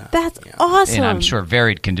 Yeah. That's yeah. awesome. And I'm sure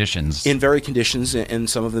varied conditions. In varied conditions, and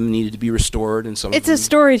some of them needed to be restored, and some It's of a them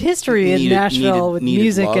storied history in Nashville with needed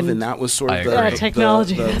music love, and that was sort I of agree. the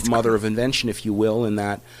technology. the That's mother of invention, if you will, in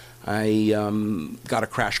that I got a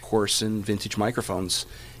crash course in vintage microphones.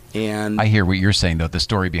 And I hear what you're saying, though. The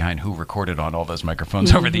story behind who recorded on all those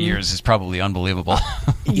microphones over the years is probably unbelievable.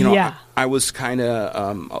 yeah. I was kind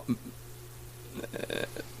of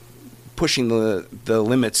pushing the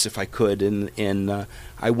limits if I could, and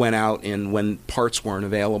I went out, and when parts weren't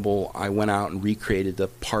available, I went out and recreated the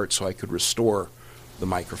part so I could restore the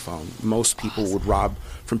microphone. Most people would rob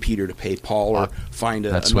from Peter to pay Paul, or find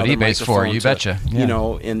That's what another eBay's for, microphone you to- betcha. Yeah. You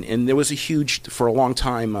know, and there was a huge, for a long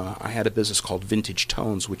time, I had a business called Vintage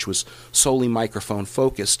Tones, which was solely microphone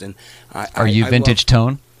focused. And Are you I vintage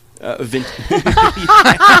tone?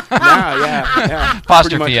 yeah.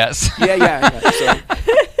 Apostrophe Pretty much. yes. Yeah.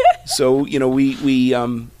 So we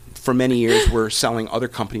for many years were selling other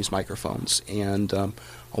companies' microphones, and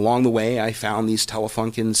along the way I found these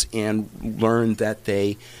Telefunkens and learned that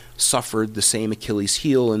they suffered the same Achilles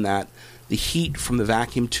heel, in that the heat from the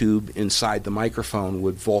vacuum tube inside the microphone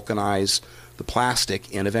would vulcanize the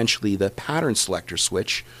plastic, and eventually the pattern selector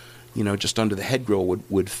switch, just under the head grill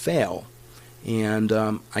would fail. And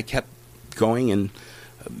I kept going and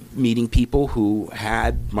meeting people who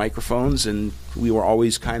had microphones, and we were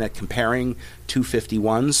always kind of comparing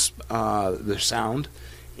 251s, the sound,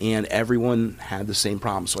 and everyone had the same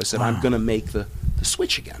problem. So I said, I'm going to make the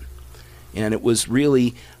switch again. And it was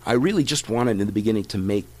really, I really just wanted in the beginning to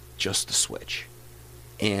make just the switch.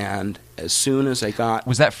 And as soon as I got...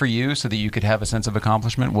 Was that for you so that you could have a sense of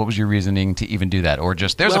accomplishment? What was your reasoning to even do that? Or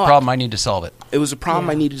just, there's Well, a problem, I need to solve it? It was a problem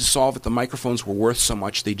I needed to solve. It. The microphones were worth so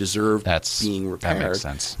much; they deserved being repaired. That makes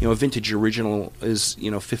sense. You know, a vintage original is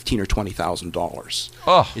 $15,000 or $20,000.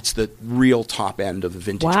 Oh. It's the real top end of the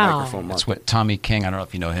vintage Wow. microphone market. That's what Tommy King, I don't know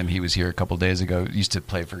if you know him, he was here a couple days ago, used to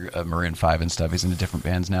play for Maroon 5 and stuff. He's in different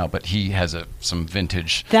bands now, but he has some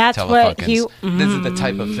vintage That's what Telefunkens. he- These are the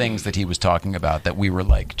type of things that he was talking about that we were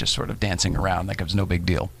like just sort of dancing around like it was no big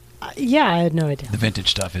deal. Yeah, I had no idea. The vintage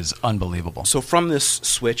stuff is unbelievable. So from this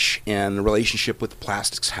switch and the relationship with the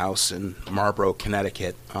Plastics House in Marlborough,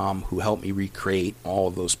 Connecticut, who helped me recreate all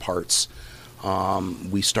of those parts,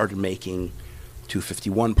 we started making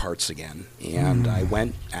 251 parts again. And I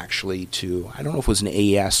went actually to, I don't know if it was an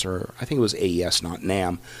AES or, I think it was AES, not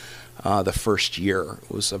NAMM, the first year.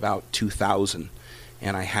 It was about 2000.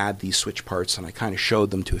 And I had these switch parts and I kind of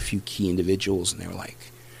showed them to a few key individuals and they were like,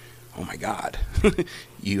 oh my God,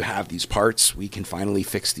 you have these parts. We can finally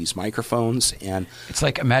fix these microphones. And It's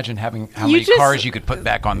like imagine having how You many just- cars you could put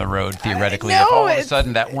back on the road theoretically know, if all of a it's-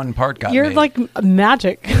 sudden that one part got You're made. like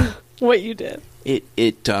magic, what you did.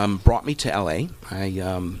 it brought me to LA. I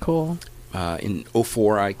Cool. in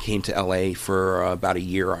 2004, I came to LA for about a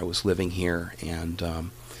year. I was living here, and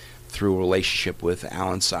through a relationship with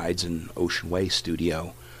Alan Sides and Ocean Way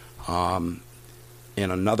Studio,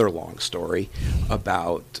 and another long story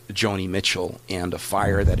about Joni Mitchell and a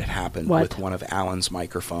fire that had happened What? with one of Alan's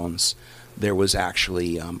microphones. There was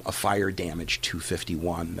actually a fire-damaged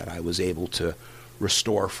 251 that I was able to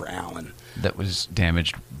restore for Alan. that was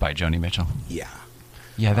damaged by Joni Mitchell. Yeah.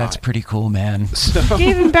 Yeah, that's pretty cool, man.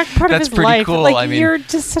 Gave him back part That's of his pretty life. cool, Like, I mean- you're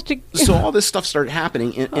just such a... So all this stuff started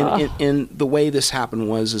happening, and the way this happened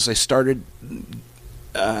was I started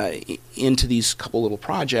into these couple little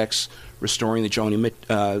projects, restoring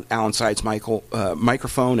the Alan Sides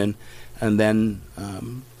microphone, and then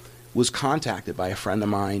was contacted by a friend of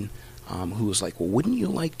mine who was like, well, wouldn't you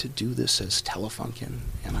like to do this as Telefunken?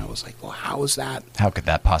 And I was like, well, how is that? How could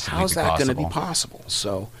that possibly How's be that going to possible? be possible?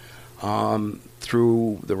 So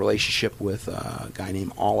through the relationship with a guy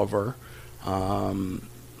named Oliver, I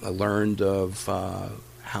learned of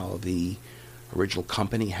how the original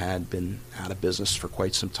company had been out of business for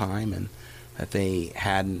quite some time and that they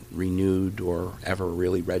hadn't renewed or ever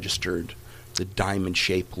really registered the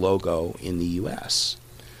diamond-shaped logo in the U.S.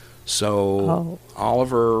 So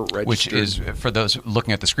Oliver registered... Which is, for those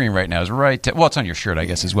looking at the screen right now, is right... well, it's on your shirt, I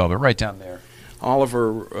guess, as well, but right down there.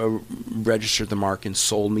 Oliver registered the mark and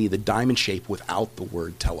sold me the diamond shape without the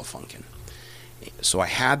word Telefunken. So I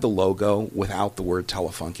had the logo without the word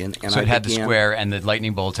Telefunken. And So I it had the began- square and the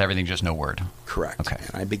lightning bolts, everything, just no word. Correct. Okay.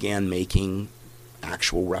 And I began making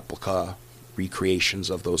actual replica recreations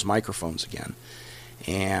of those microphones again.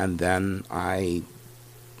 And then I,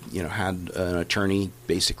 had an attorney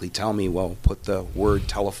basically tell me, well, put the word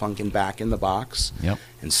Telefunken back in the box Yep.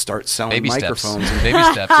 and start selling Baby steps. microphones and Baby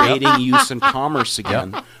steps. Yep. creating use and commerce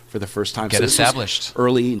again for the first time. Get this was established.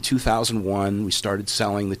 Early in 2001, we started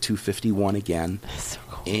selling the 251 again. That's so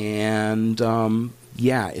cool. And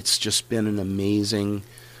it's just been an amazing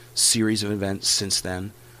series of events since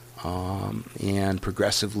then, and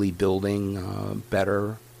progressively building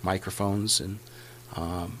better microphones and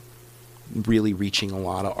really reaching a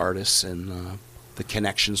lot of artists. And the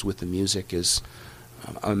connections with the music is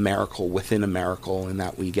a miracle within a miracle, in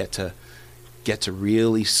that we get to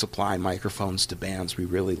really supply microphones to bands. We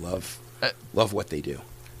really love what they do.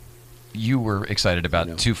 You were excited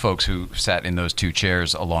about two folks who sat in those two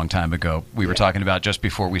chairs a long time ago. We were talking about just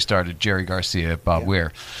before we started, Jerry Garcia, Bob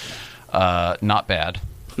Weir. Not bad.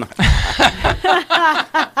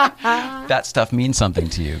 That stuff means something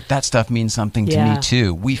to you. That stuff means something to me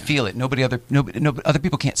too. We feel it. Other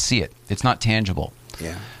people can't see it. It's not tangible.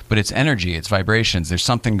 Yeah. But it's energy, it's vibrations. There's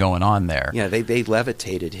something going on there. Yeah, they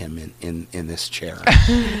levitated him in this chair.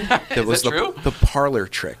 That was true? the parlor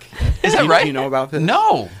trick. Is that right? Do you know about this?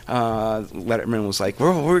 No. Letterman was like,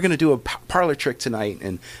 we're going to do a parlor trick tonight,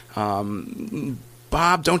 and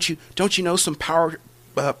Bob, don't you know some parlor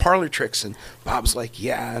tricks? And Bob's like,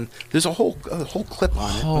 yeah. And there's a whole clip on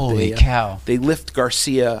it. Holy cow! They lift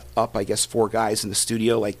Garcia up. I guess 4 guys in the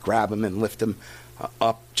studio grab him and lift him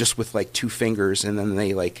up just with 2 fingers, and then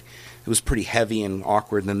they it was pretty heavy and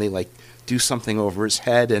awkward. And then they do something over his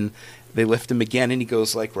head, and they lift him again, and he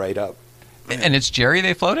goes right up. And it's Jerry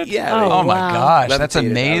they floated? Yeah. Oh my wow. gosh, that's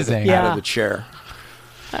Levitated amazing. out of the chair.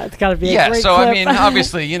 It's got to be a Yeah, great so clip. I mean,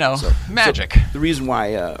 obviously, magic. So the reason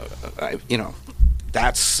why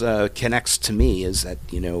that's connects to me is that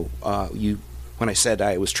when I said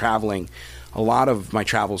I was traveling, a lot of my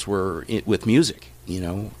travels were with music.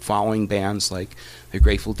 following bands like the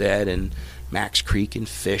Grateful Dead and Max Creek and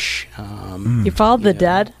Fish. You followed the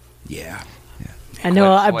Dead? Yeah. I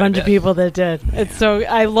know Quite a bunch of bit. people that did. It's so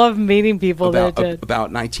I love meeting people that did.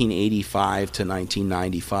 About 1985 to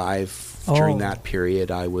 1995, during that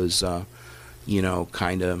period, I was,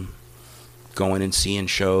 kind of going and seeing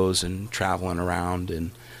shows and traveling around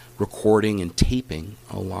and recording and taping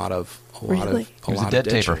a lot of Really? He was a lot Dead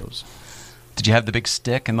of Dead taper. shows. Did you have the big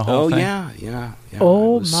stick and the whole Oh thing? yeah.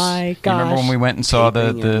 Oh I was- my You gosh. remember when we went and saw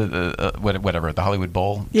Taping the whatever, the Hollywood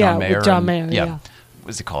Bowl? Yeah, John Mayer. with John and- Mayer, yeah.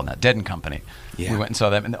 What's it called now? Dead and Company. Yeah. We went and saw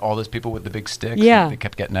them, and all those people with the big sticks. Yeah. They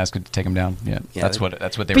kept getting asked to take them down. Yeah. Yeah, That's they- what they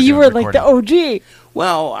But were you doing, were like the recording. OG.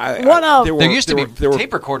 Well, One of- there There used to be were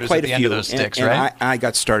tape recorders quite at the a end of few, those sticks, and right? I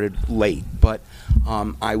got started late, but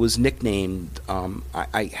I was nicknamed.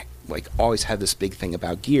 I always had this big thing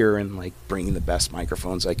about gear and like bringing the best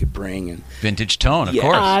microphones I could bring, and Vintage tone, of Yeah.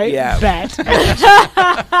 course. I Yeah.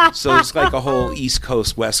 bet. so it's like a whole East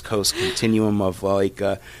Coast West Coast continuum of like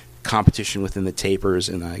competition within the tapers,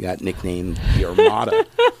 and I got nicknamed the Armada.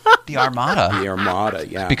 The Armada. The Armada,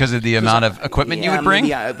 yeah. Because of the amount of equipment you would bring?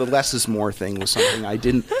 Yeah, the less is more thing was something I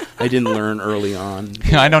didn't learn early on.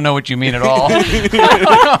 I don't know what you mean at all.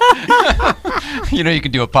 You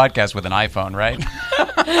can do a podcast with an iPhone, right?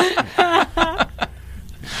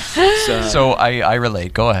 So I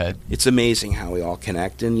relate. Go ahead. It's amazing how we all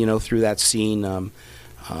connect, and through that scene,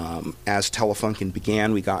 as Telefunken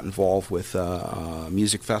began, we got involved with a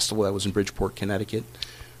music festival that was in Bridgeport, Connecticut.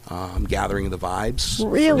 Gathering of the Vibes.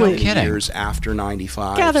 Really? No kidding. Years after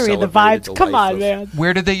 '95. Gathering the celebrated vibes. the Come life on, of- man.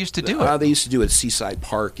 Where did they used to do it? They used to do it at Seaside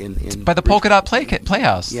Park in By the Polka Dot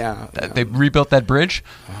Playhouse. Yeah. They rebuilt that bridge.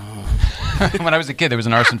 When I was a kid, there was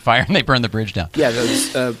an arson fire, and they burned the bridge down. Yeah,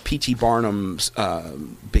 there's P.T. Barnum's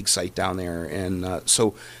big site down there, and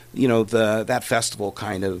so that festival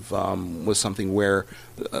kind of was something where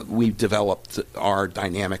we developed our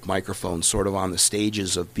dynamic microphone sort of on the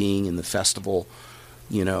stages of being in the festival,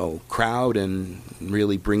 crowd, and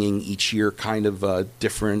really bringing each year kind of a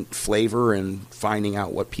different flavor and finding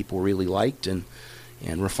out what people really liked and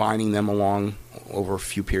refining them along over a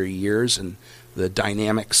few period of years. And the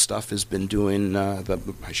dynamic stuff has been doing I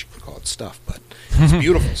shouldn't call it stuff, but it's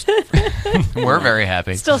beautiful stuff. We're very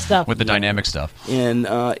happy. Still stuff. With the dynamic stuff. And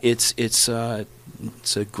it's a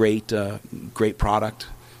great product,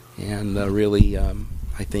 and really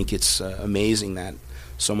I think it's amazing that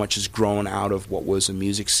so much has grown out of what was a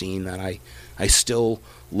music scene that I still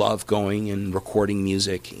love going and recording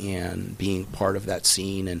music and being part of that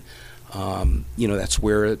scene, and that's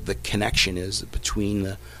where the connection is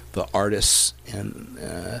between the artists and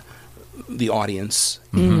the audience,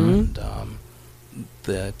 and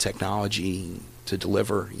the technology to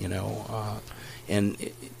deliver, and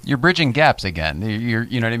You're bridging gaps again. You're,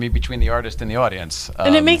 you know what I mean, between the artist and the audience.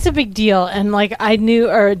 And it makes a big deal, and I knew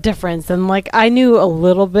a difference, and I knew a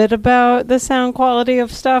little bit about the sound quality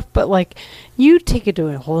of stuff, but you take it to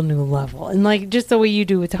a whole new level, and just the way you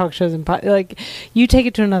do with talk shows and you take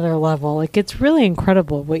it to another level. It's really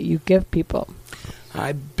incredible what you give people.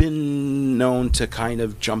 I've been known to kind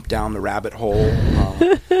of jump down the rabbit hole,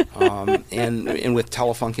 and with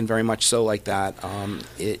Telefunken very much so like that.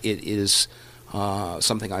 It is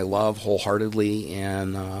something I love wholeheartedly,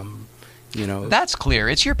 and That's clear.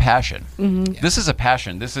 It's your passion. Mm-hmm. This is a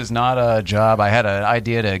passion. This is not a job. I had an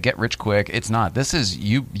idea to get rich quick. It's not. This is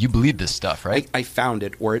you believe this stuff, right? I found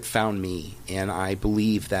it, or it found me, and I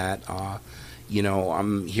believe that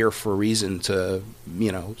I'm here for a reason to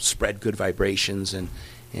spread good vibrations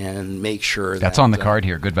and make sure That's that, on the card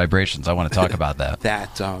here. Good vibrations. I want to talk about that.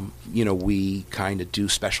 that we kind of do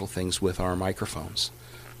special things with our microphones.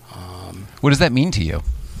 What does that mean to you?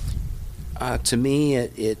 To me,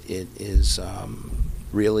 it is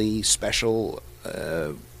really special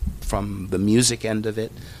from the music end of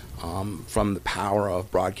it, from the power of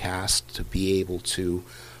broadcast to be able to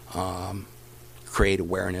create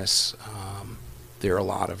awareness. There are a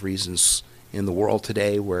lot of reasons in the world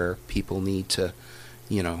today where people need to,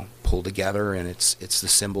 pull together, and it's the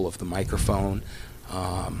symbol of the microphone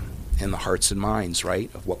and the hearts and minds,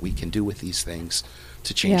 right, of what we can do with these things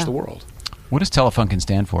to change Yeah. the world. What does Telefunken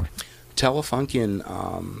stand for?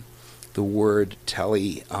 Telefunken, the word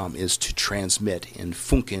tele is to transmit, and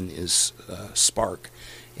funken is spark,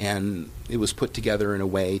 and it was put together in a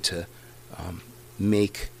way to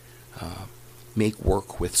make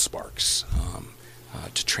work with sparks,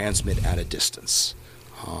 to transmit at a distance,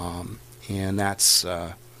 and that's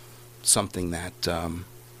something that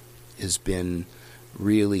has been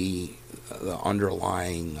really the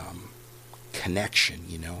underlying connection.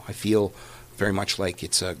 I feel very much like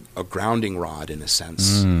it's a grounding rod in a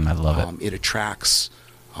sense. I love it. It attracts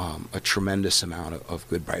a tremendous amount of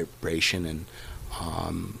good vibration, and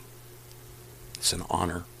it's an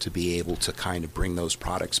honor to be able to kind of bring those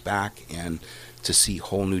products back and to see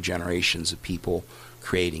whole new generations of people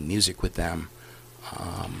creating music with them.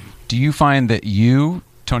 Do you find that you,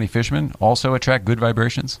 Tony Fishman, also attract good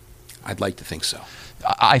vibrations? I'd like to think so.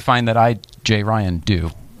 I find that I, Jay Ryan,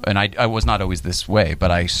 do. And I was not always this way, but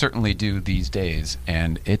I certainly do these days.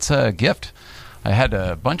 And it's a gift. I had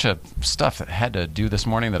a bunch of stuff that I had to do this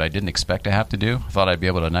morning that I didn't expect to have to do. I thought I'd be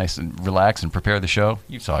able to nice and relax and prepare the show.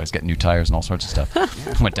 You saw I was getting new tires and all sorts of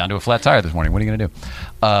stuff. Went down to a flat tire this morning. What are you going to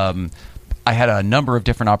do? I had a number of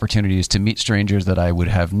different opportunities to meet strangers that I would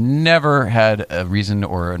have never had a reason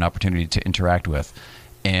or an opportunity to interact with.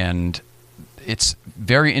 And it's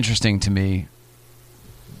very interesting to me.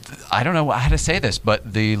 I don't know how to say this,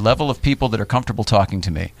 but the level of people that are comfortable talking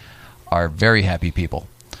to me are very happy people.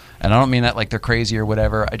 And I don't mean that like they're crazy or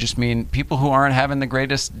whatever. I just mean people who aren't having the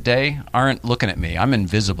greatest day aren't looking at me. I'm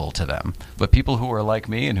invisible to them. But people who are like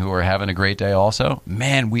me and who are having a great day also,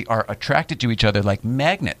 man, we are attracted to each other like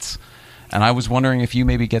magnets. And I was wondering if you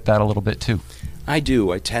maybe get that a little bit too. I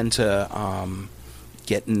do. I tend to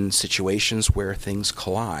get in situations where things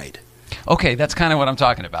collide. Okay, that's kind of what I'm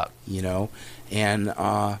talking about. You know, and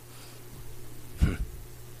I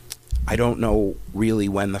don't know really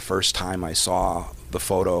when the first time I saw the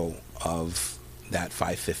photo of that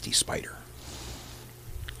 550 Spider,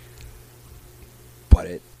 but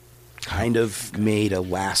it kind of made a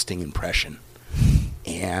lasting impression.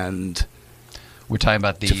 And we're talking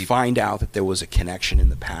about to find out that there was a connection in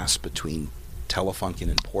the past between Telefunken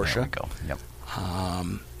and Porsche. There we go. Yep.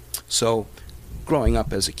 So growing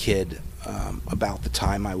up as a kid, about the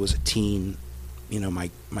time I was a teen, you know, my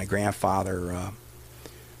grandfather,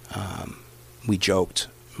 we joked,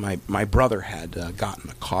 my brother had gotten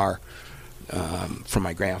a car from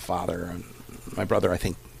my grandfather, and my brother, I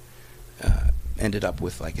think, ended up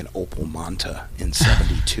with like an Opel Manta in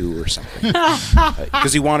 '72 or something,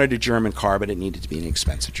 because he wanted a German car, but it needed to be an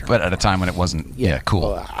expensive German But at car. a time when it wasn't,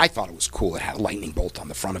 cool. Well, I thought it was cool. It had a lightning bolt on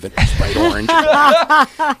the front of it. It was bright orange.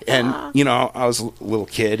 And, you know, I was a little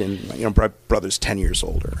kid, and, you know, brother's 10 years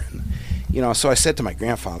older. And, you know, so I said to my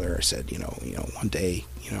grandfather, I said, you know, one day,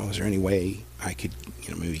 you know, is there any way I could, you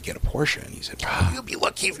know, maybe get a Porsche? And he said, well, you'll be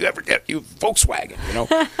lucky if you ever get a Volkswagen, you know.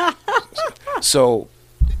 So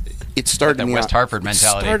it started That me West Hartford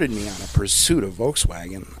mentality. Started me on a pursuit of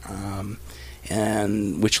Volkswagen,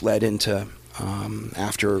 and which led into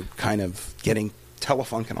after kind of getting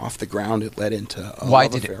Telefunken off the ground, it led into a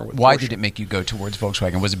love affair with Why Porsche. did it make you go towards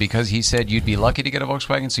Volkswagen? Was it because he said you'd be lucky to get a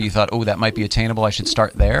Volkswagen, so you thought, oh, that might be attainable, I should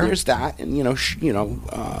start there? There's that, and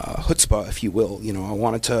chutzpah, if you will. You know, I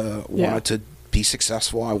wanted to be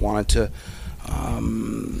successful. I wanted to.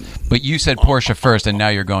 But you said Porsche first, and now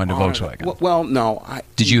you're going to Volkswagen. Well, no.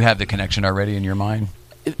 Did you have the connection already in your mind?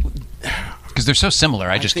 Because they're so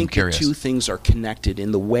similar. I just am curious. I think the two things are connected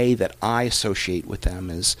in the way that I associate with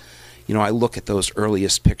them is, you know, I look at those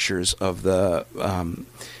earliest pictures of the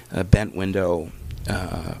bent window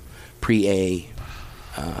pre-A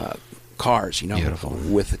cars, you know, Beautiful.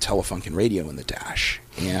 with the Telefunken radio in the dash.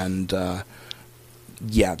 And,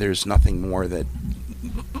 there's nothing more that...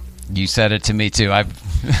 You said it to me, too.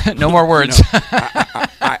 I've no more words. You know,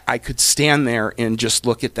 I could stand there and just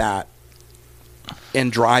look at that and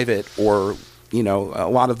drive it, or, you know, a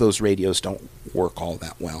lot of those radios don't work all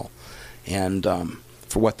that well. And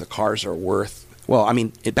for what the cars are worth, well, I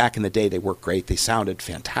mean, back in the day, they worked great. They sounded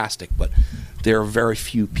fantastic, but there are very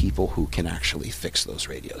few people who can actually fix those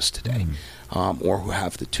radios today, or who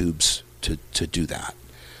have the tubes to do that.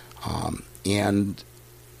 And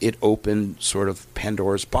it opened sort of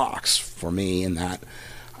Pandora's box for me in that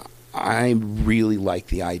I really like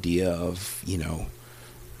the idea of, you know,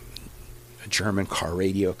 a German car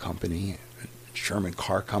radio company, a German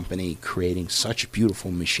car company creating such beautiful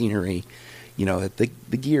machinery, you know, that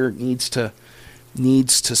the gear needs to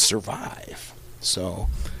survive. So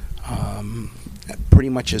pretty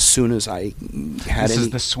much as soon as I had This is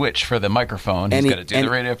the switch for the microphone. He's got to do the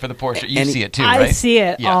radio for the Porsche. You see it too, right? I see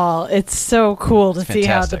it all. It's so cool to see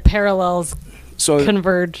how the parallels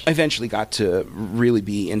converge. I eventually got to really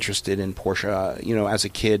be interested in Porsche. You know, as a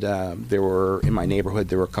kid, in my neighborhood,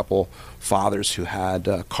 there were a couple fathers who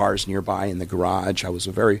had cars nearby in the garage. I was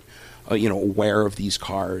very, aware of these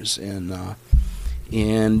cars, and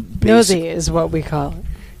nosy is what we call it.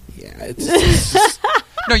 Yeah, it's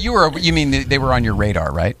no, you mean they were on your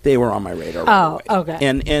radar, right? They were on my radar. Oh, okay.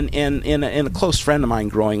 And a close friend of mine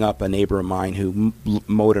growing up, a neighbor of mine who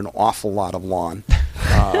mowed an awful lot of lawn,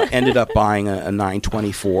 Ended up buying a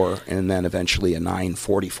 924 and then eventually a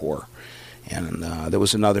 944. And there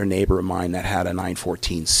was another neighbor of mine that had a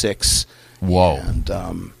 914-6. Whoa. And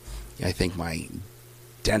I think my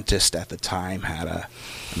dentist at the time had a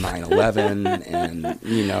 911. And,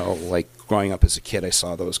 like growing up as a kid, I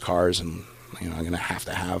saw those cars and, I'm going to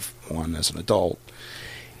have one as an adult.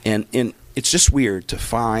 And it's just weird to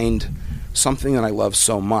find something that I love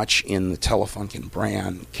so much in the Telefunken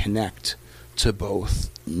brand connect to both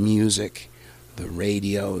music, the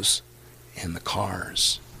radios, and the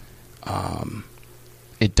cars.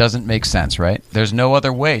 It doesn't make sense, right? There's no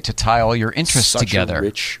other way to tie all your interests together.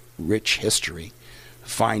 Such a rich history.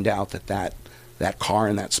 Find out that car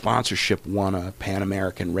and that sponsorship won a Pan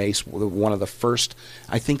American race. One of the first,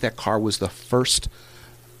 I think that car was the first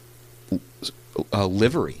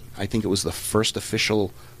livery. I think it was the first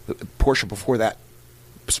official Porsche before that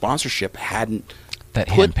sponsorship hadn't That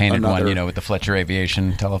put hand-painted another- one, with the Fletcher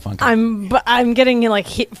Aviation Telefunken. I'm getting like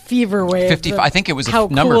fever waves. 50. I think it was how a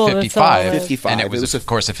number cool this all 55, is. 55. and it was of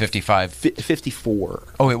course a 55. 54.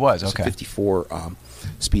 Oh, it was It was a okay. 54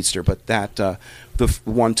 Speedster. But that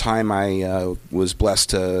one time I was blessed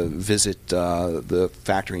to visit the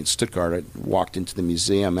factory in Stuttgart. I walked into the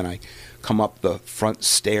museum and I come up the front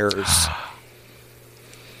stairs,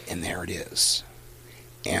 and there it is.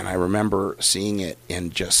 And I remember seeing it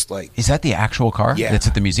and just like, Is that the actual car? Yeah. It's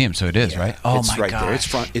at the museum, so it is, yeah, right? Oh it's my right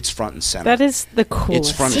gosh. there. It's front and center. That is the coolest.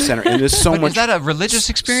 It's front and center, and there's so But much. is that a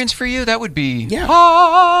religious experience for you? That would be Yeah.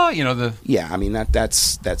 the Yeah, I mean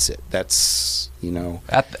that's it. That's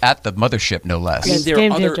at the mothership, no less. I mean, Yes,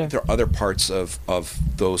 game changer. there are other parts of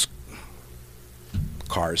those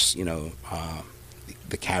cars,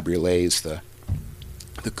 the cabriolets,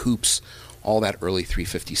 the coupes, all that early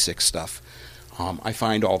 356 stuff. I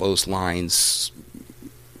find all those lines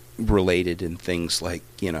related in things like,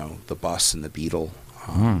 the bus and the Beetle.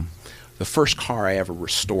 The first car I ever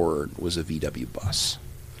restored was a VW bus,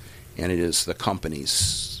 and it is the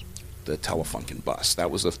company's, the Telefunken bus. That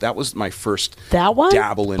was my first That one?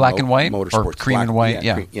 dabble in Black and white? motorsports. Or cream and white?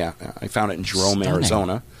 Yeah. Yeah. I found it in Jerome, Stunning.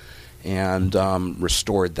 Arizona, and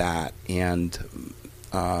restored that, and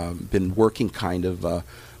been working kind of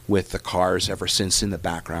with the cars ever since in the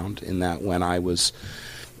background, in that when I was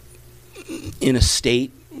in a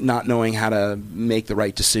state not knowing how to make the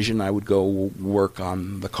right decision, I would go work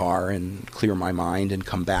on the car and clear my mind and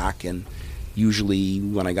come back, and usually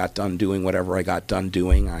when I got done doing whatever I got done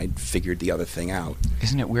doing, I'd figured the other thing out.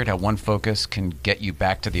 Isn't it weird how one focus can get you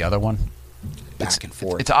back to the other one? Back and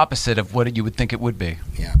forth. It's opposite of what you would think it would be.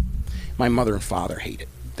 Yeah. My mother and father hate it.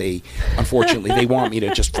 They, unfortunately, they want me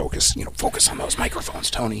to just focus on those microphones,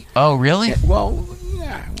 Tony. Oh, really? Yeah, well,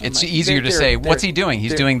 yeah. It's easier to say, what's he doing?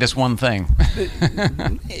 He's doing this one thing.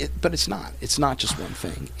 But it's not. It's not just one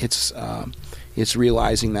thing. It's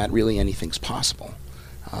realizing that really anything's possible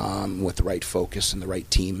with the right focus and the right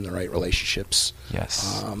team and the right relationships.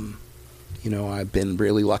 Yes. I've been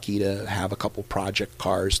really lucky to have a couple project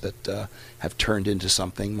cars that have turned into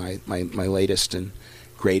something. My latest and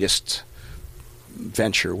greatest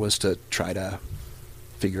venture was to try to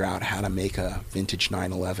figure out how to make a vintage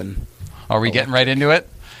 911. Are we getting right into it?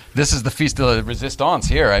 This is the Feast de la Resistance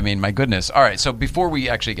here. I mean, my goodness. All right, so before we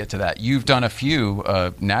actually get to that, you've done a few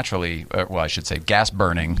naturally, I should say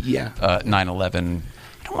gas-burning 911.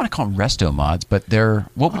 I don't want to call them resto mods, but they're,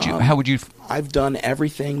 how would you... I've done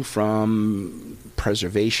everything from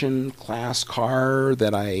preservation class car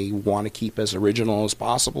that I want to keep as original as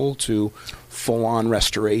possible to full-on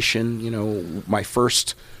restoration. My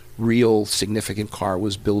first real significant car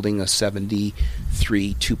was building a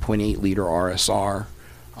 73 2.8 liter RSR.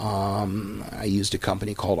 I used a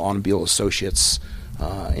company called Automobile Associates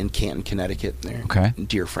in Canton, Connecticut. They're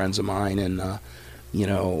dear friends of mine, and I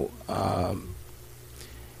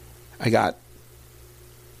got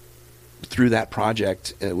through that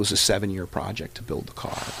project. It was a 7-year project to build the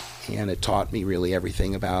car, and it taught me really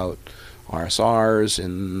everything about RSRs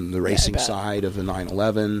and the racing side of the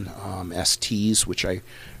 911, STs, which I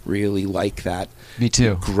really like that. Me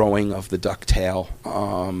too. Growing of the ducktail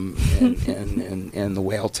and the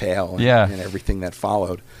whale tail and everything that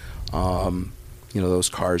followed. Those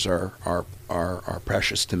cars are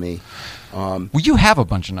precious to me. Well, you have a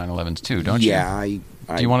bunch of 911s too, don't you? Yeah, Do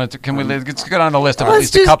you want to? Can we? Let's get on the list of at Let's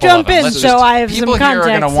least a just couple jump of them. in so I have some people here are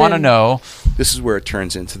going to context want to and- know. This is where it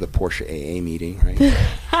turns into the Porsche AA meeting, right?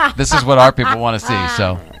 This is what our people want to see.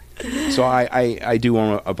 So, So I do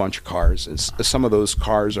own a bunch of cars. Some of those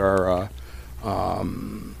cars are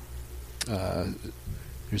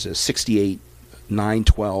there's a 68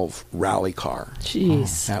 912 rally car.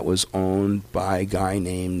 Jeez. That was owned by a guy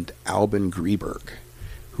named Albin Grieberg,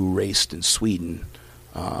 who raced in Sweden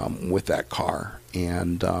with that car,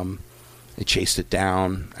 and I chased it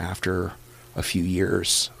down after a few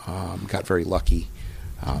years. Got very lucky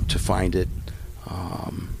to find it,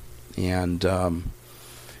 and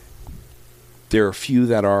there are a few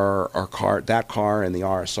that are that car and the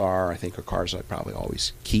RSR, I think, are cars I'd probably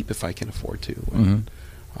always keep if I can afford to. And,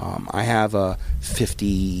 I have a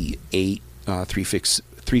 58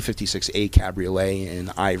 356A Cabriolet in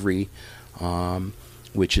ivory,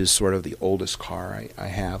 which is sort of the oldest car I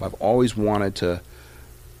have. I've always wanted to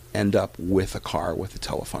end up with a car with a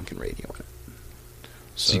Telefunken radio in it.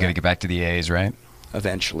 So you got to get back to the A's, right?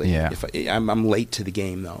 Eventually. Yeah. I'm late to the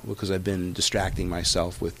game, though, because I've been distracting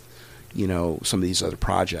myself with, some of these other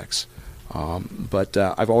projects. But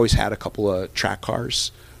I've always had a couple of track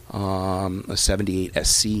cars, a 78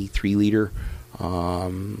 SC 3-liter,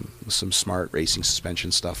 with some smart racing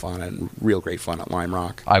suspension stuff on it, and real great fun at Lime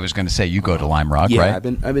Rock. I was going to say you go to Lime Rock, Yeah, right? I've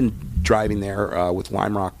been driving there with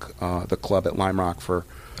Lime Rock, the club at Lime Rock for.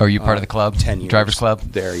 Are you part of the club? 10 years. Drivers Club?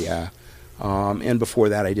 There, yeah. And before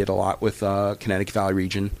that, I did a lot with Connecticut Valley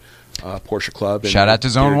Region Porsche Club. And Shout out to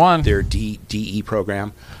Zone 1. Their DE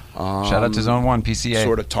program. Shout out to Zone 1, PCA.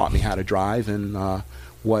 Sort of taught me how to drive and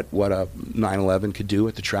what a 911 could do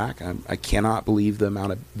at the track. I cannot believe the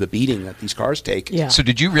amount of the beating that these cars take. Yeah. So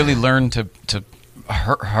did you really learn to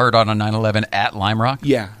hurt on a 911 at Lime Rock?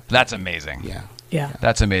 Yeah. That's amazing. Yeah. Yeah.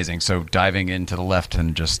 That's amazing. So diving into the left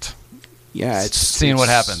and just... Yeah, it's seeing what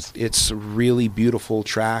happens. It's a really beautiful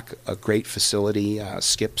track, a great facility.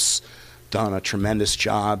 Skip's done a tremendous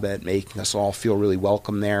job at making us all feel really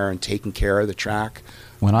welcome there and taking care of the track.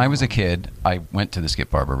 When I was a kid, I went to the Skip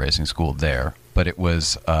Barber Racing School there, but it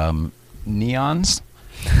was Neons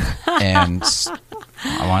and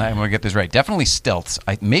I want to get this right. Definitely Stealths.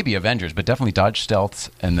 Maybe Avengers, but definitely Dodge Stealths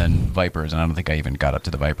and then Vipers. And I don't think I even got up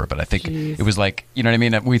to the Viper, but I think it was like, you know what I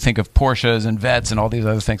mean? We think of Porsches and Vets and all these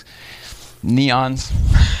other things. Neons.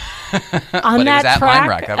 On that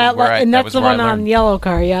track, and that's the one on Yellow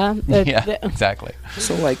Car, yeah? Yeah, exactly.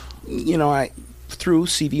 So, like, I through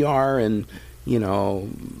CVR and,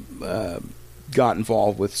 got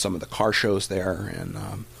involved with some of the car shows there,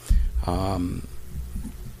 and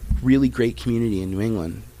really great community in New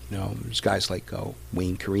England. There's guys like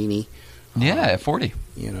Wayne Carini. Yeah, 40.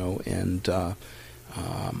 And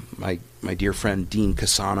my dear friend Dean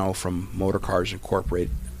Casano from Motor Cars Incorporated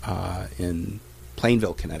in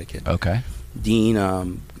Plainville, Connecticut. Okay. Dean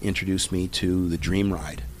introduced me to the Dream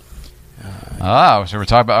Ride. So we're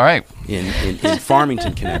talking about, all right. In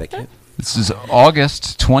Farmington, Connecticut. This is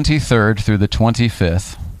August 23rd through the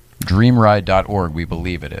 25th. Dreamride.org, we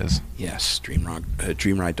believe it is. Yes,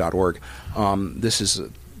 dreamride.org. This is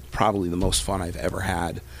probably the most fun I've ever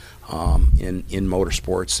had in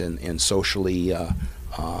motorsports and socially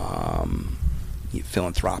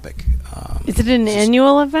philanthropic. Is it an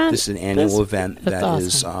annual event? This is an annual event that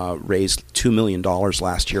awesome. is raised $2 million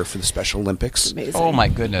last year for the Special Olympics. Amazing. Oh, my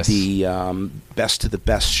goodness. The best of the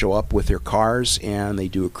best show up with their cars, and they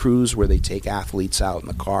do a cruise where they take athletes out in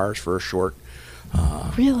the cars for a short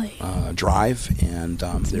drive. And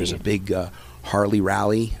there's a big Harley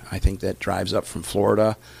rally, I think, that drives up from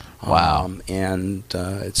Florida. Wow. And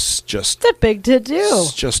it's just... It's a big to-do.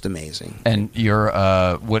 It's just amazing. And your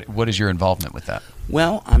what is your involvement with that?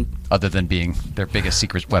 Well, other than being their biggest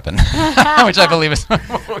secret weapon, which I believe is what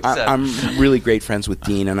we said. I'm really great friends with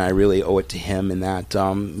Dean, and I really owe it to him in that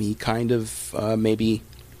he kind of maybe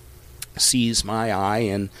sees my eye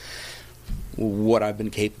and what I've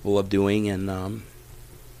been capable of doing, and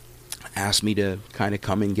asked me to kind of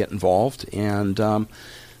come and get involved. And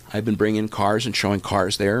I've been bringing cars and showing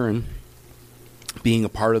cars there and being a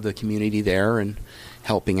part of the community there and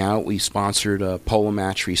helping out. We sponsored a polo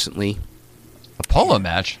match recently. A polo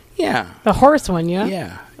match? Yeah. The horse one, yeah?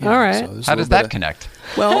 Yeah. All right. So how does that connect?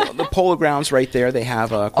 Well, the Polo Grounds right there, they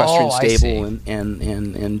have a equestrian stable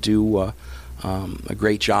and do a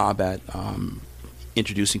great job at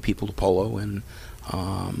introducing people to polo. And,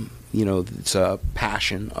 it's a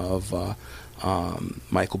passion of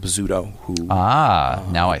Michael Bizzuto, who...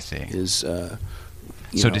 now I see. Is...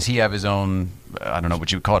 So does he have his own, I don't know,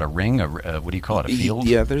 what you would call it, a ring? What do you call it, a field?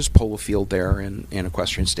 Yeah, there's a polo field there and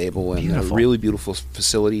equestrian stable and Beautiful. a really beautiful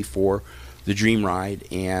facility for the Dream Ride,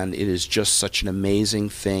 and it is just such an amazing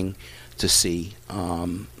thing to see.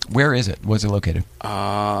 Where is it? Where's it located?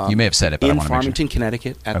 You may have said it, but I in want to Farmington, make sure.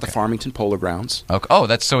 Connecticut, at the Farmington Polo Grounds. Okay.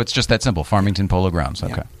 Oh, so it's just that simple, Farmington Polo Grounds.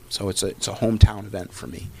 Okay. Yeah. So it's a hometown event for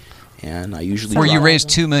me. And I usually... Where you raised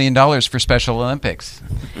 $2 million for Special Olympics.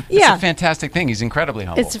 Yeah. It's a fantastic thing. He's incredibly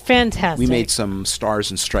humble. It's fantastic. We made some Stars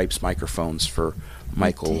and Stripes microphones for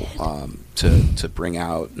Michael to bring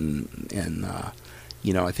out, and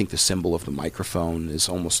I think the symbol of the microphone is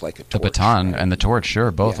almost like a The torch. baton right? and the torch,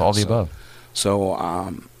 sure, both, Yeah, all the so- above. So,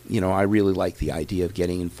 I really like the idea of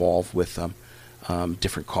getting involved with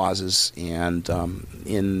different causes. And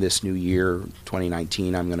in this new year,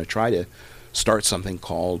 2019, I'm going to try to start something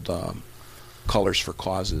called Colors for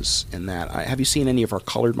Causes. In that, have you seen any of our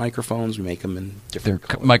colored microphones? We make them in They're different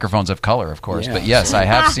colors. microphones of color, of course. Yeah. But yes, I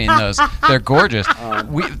have seen those. They're gorgeous.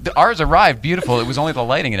 Ours arrived beautiful. It was only the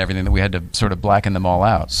lighting and everything that we had to sort of blacken them all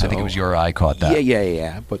out. I think it was your eye caught that.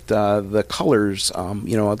 Yeah. But the colors,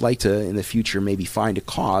 I'd like to in the future maybe find a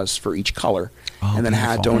cause for each color, and then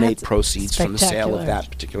beautiful. donate That's proceeds from the sale of spectacular. that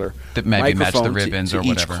particular That maybe match the microphone ribbons to or each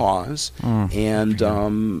whatever. cause, and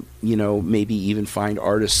maybe even find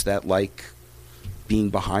artists that like being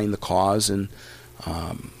behind the cause, and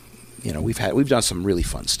we've done some really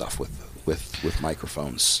fun stuff with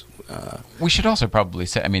microphones We should also probably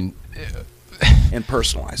say, and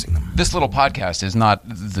personalizing them. this little podcast is not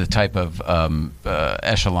the type of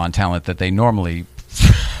echelon talent that they normally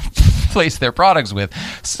place their products with.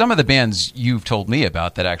 Some of the bands you've told me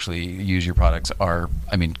about that actually use your products are,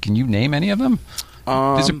 can you name any of them?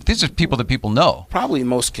 These are people that people know. Probably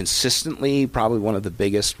most consistently, probably one of the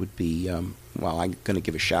biggest would be, I'm going to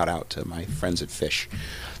give a shout out to my friends at Fish.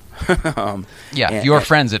 Your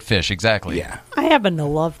friends at Fish, exactly. Yeah. I happen to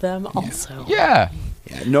love them also. Yeah.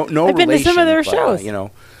 Yeah. No I've been to some of relation, their but, shows.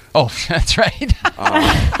 Oh, that's right.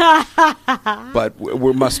 But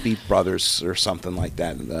we must be brothers or something like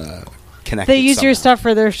that. Connected They use your somehow. stuff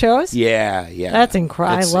for their shows? Yeah. That's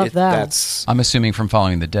incredible. I love that. That's I'm assuming from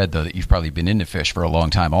Following the Dead, though, that you've probably been into Fish for a long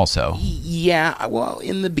time also. yeah. Well,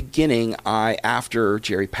 in the beginning, after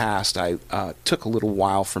Jerry passed, I took a little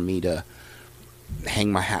while for me to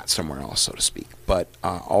hang my hat somewhere else, so to speak. But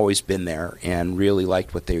always been there and really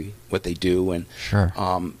liked what they do, and Sure.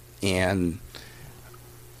 and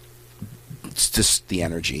it's just the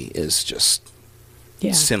energy is just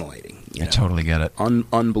Yeah. scintillating. I totally get it.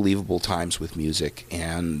 Unbelievable times with music,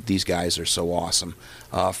 and these guys are so awesome.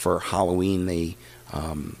 For Halloween, they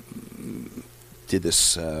did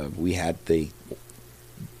this. They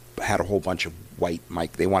had a whole bunch of white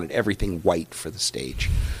mic. They wanted everything white for the stage,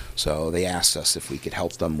 so they asked us if we could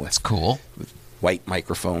help them with It's cool. white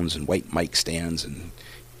microphones and white mic stands and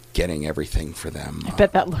getting everything for them. I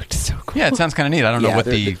bet that looked so cool. Yeah, it sounds kind of neat. I don't know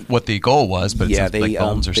Yeah, what the goal was, but it sounds like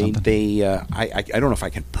bones or something. I don't know if I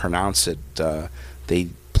can pronounce it. They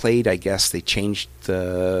played. I guess they changed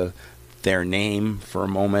their name for a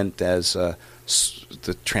moment as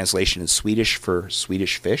the translation in Swedish for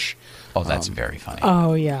Swedish fish. Oh, that's very funny.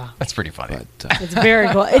 Oh, yeah. That's pretty funny. But It's very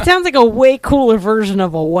cool. It sounds like a way cooler version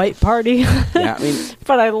of a white party. yeah, I mean,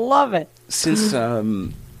 But I love it. since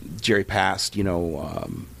Jerry passed,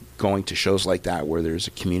 going to shows like that where there's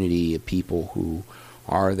a community of people who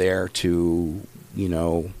are there to,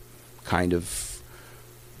 kind of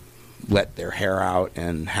let their hair out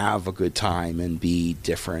and have a good time and be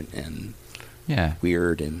different and Yeah.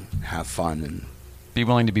 weird and have fun, and Be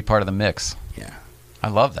willing to be part of the mix. yeah. I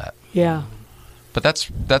love that. Yeah. But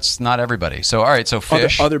that's not everybody. So all right, so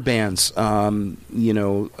Fish. Other bands, man,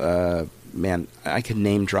 I could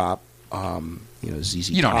name drop, ZZ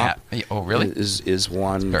You don't Top have. Oh, really? is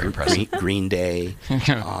one. very impressive. Green Day.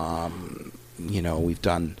 We've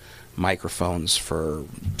done microphones for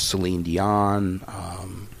Celine Dion.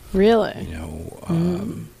 Really?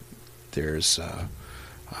 There's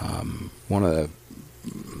one of the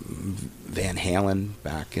Van Halen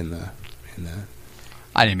back in the.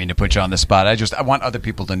 I didn't mean to put you on the spot. I want other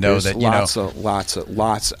people to know There's that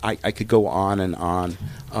lots. I could go on and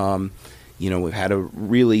on. We've had a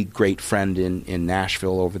really great friend in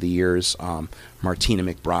Nashville over the years, Martina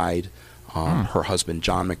McBride, her husband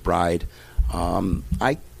John McBride.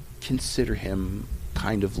 I consider him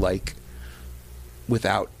kind of like,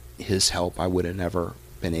 without his help, I would have never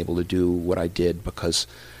been able to do what I did, because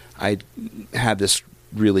I had this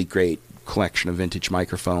really great collection of vintage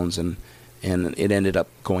microphones, and it ended up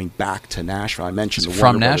going back to Nashville. I mentioned the from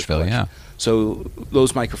Warner Brothers Nashville, collection. yeah. So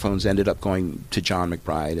those microphones ended up going to John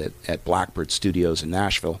McBride at Blackbird Studios in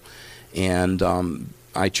Nashville, and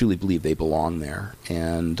I truly believe they belong there.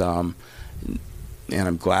 And I'm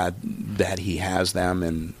glad that he has them,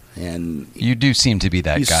 and you do seem to be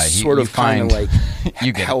that he's guy. sort you of kind find of like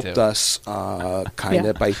you get it, helped too. us kind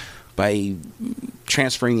of by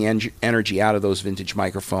transferring the energy out of those vintage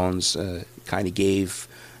microphones. Kind of gave.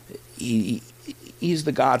 He's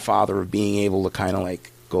the godfather of being able to kind of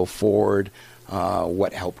like go forward.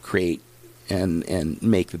 What helped create and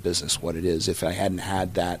make the business what it is. If I hadn't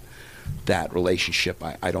had that that relationship,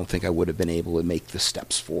 I don't think I would have been able to make the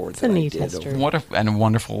steps forward a that I neat did. history. And a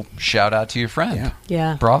wonderful shout out to your friend. Yeah.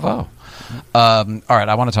 Yeah. Bravo. All right,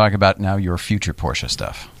 I want to talk about now your future Porsche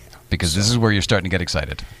stuff. Because this is where you're starting to get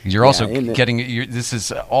excited. You're also this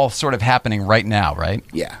is all sort of happening right now, right?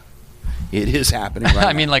 Yeah. It is happening right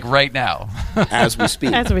I mean, like right now. as we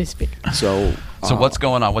speak. As we speak. So What's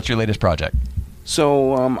going on? What's your latest project?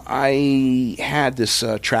 So I had this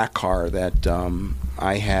track car that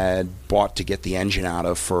I had bought to get the engine out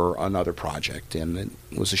of for another project, and it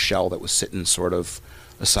was a shell that was sitting sort of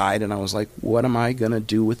aside, and I was like, what am I going to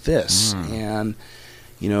do with this? And,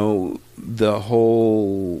 you know, the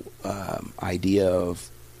whole idea of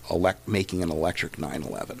making an electric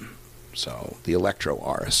 911, so the Electro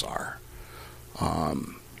RSR.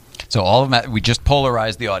 So all of that, we just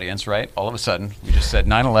polarized the audience, right? All of a sudden, we just said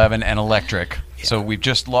 911 and electric. Yeah. So we've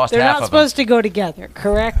just lost They're half not of supposed them. to go together,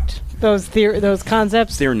 correct? Those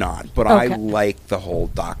concepts? They're not, but Okay. I like the whole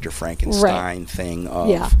Dr. Frankenstein thing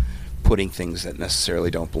of putting things that necessarily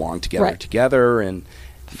don't belong together, and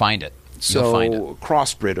find it. So You'll find it.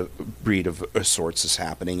 Crossbreed of sorts is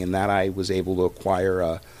happening, and that I was able to acquire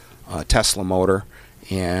a Tesla motor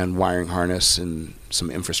and wiring harness and some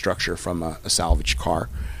infrastructure from a salvage car,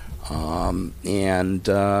 and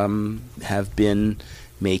have been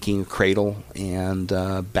making a cradle and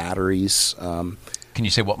batteries. Can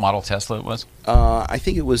you say what model Tesla it was? I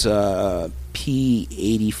think it was a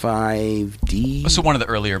P85D. So one of the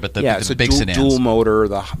earlier, but the it's a big sedans. dual motor,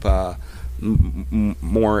 the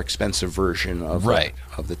more expensive version of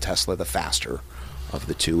of the Tesla, the faster of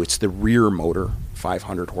the two. It's the rear motor,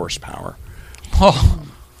 500 horsepower. Oh.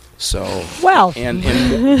 So and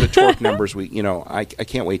the torque numbers, I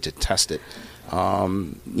can't wait to test it.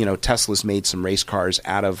 Tesla's made some race cars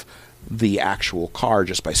out of the actual car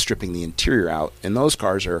just by stripping the interior out, and those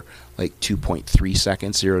cars are like 2.3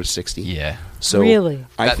 seconds, 0 to 60. Yeah. So really,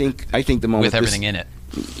 I think the moment with everything in it.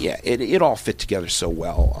 Yeah, it all fit together so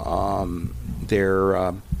well.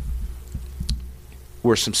 There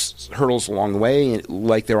were some hurdles along the way,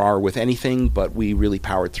 like there are with anything, but we really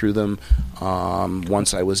powered through them.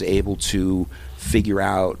 Once I was able to figure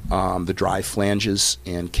out the drive flanges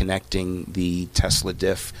and connecting the Tesla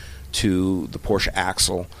diff to the Porsche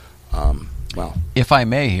axle, if I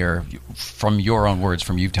may hear from your own words,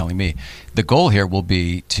 from you telling me, the goal here will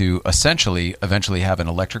be to eventually have an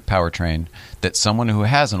electric powertrain that someone who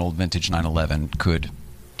has an old vintage 911 could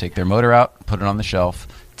take their motor out, put it on the shelf,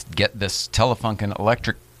 get this Telefunken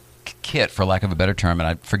electric kit, for lack of a better term,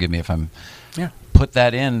 and forgive me if I'm put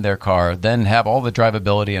that in their car, then have all the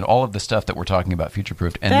drivability and all of the stuff that we're talking about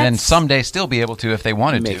future-proofed, and then someday still be able to, if they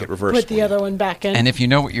wanted make to, it reversible. Put the other one back in. And if you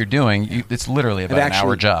know what you're doing, it's literally about an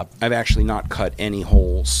hour job. I've actually not cut any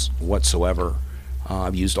holes whatsoever.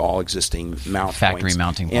 I've used all existing factory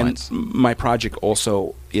mounting points. And my project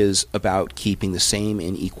also is about keeping the same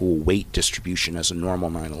and equal weight distribution as a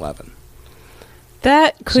normal 911.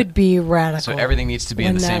 That could be radical. So everything needs to be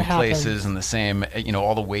in the same places and the same,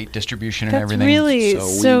 all the weight distribution and everything. That's really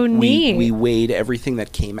so neat. We weighed everything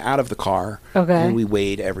that came out of the car, and we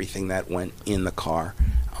weighed everything that went in the car.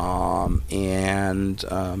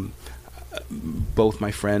 Both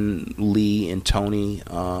my friend Lee and Tony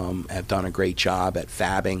have done a great job at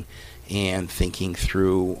fabbing and thinking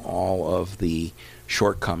through all of the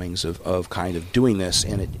shortcomings of kind of doing this.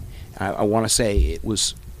 And I want to say it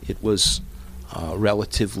was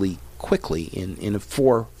relatively quickly. In a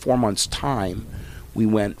four months' time, we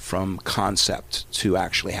went from concept to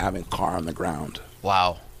actually having a car on the ground.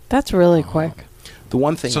 Wow. That's really quick. The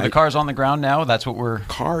one thing. So the car's on the ground now. That's what we're.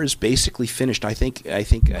 Car is basically finished. I think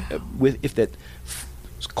if that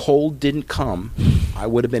cold didn't come, I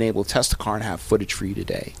would have been able to test the car and have footage for you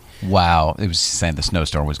today. Wow! It was saying the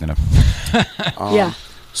snowstorm was going to. Yeah.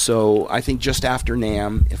 So I think just after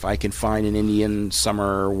NAMM, if I can find an Indian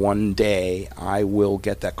summer one day, I will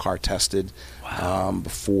get that car tested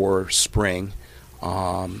before spring.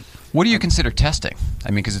 What do you consider testing?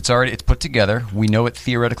 I mean, because it's put together. We know it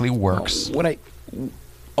theoretically works.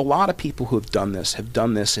 A lot of people who have done this,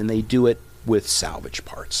 and they do it with salvage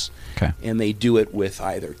parts. Okay. And they do it with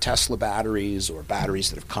either Tesla batteries or batteries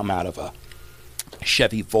that have come out of a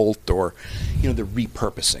Chevy Volt, or the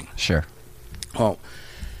repurposing. Sure. Well,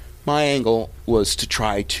 my angle was to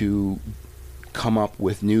try to come up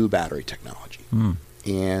with new battery technology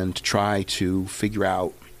and try to figure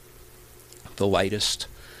out the lightest,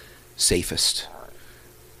 safest,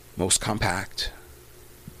 most compact,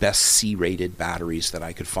 best C-rated batteries that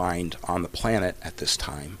I could find on the planet at this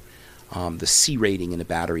time. The C rating in a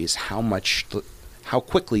battery is how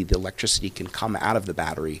quickly the electricity can come out of the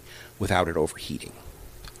battery without it overheating.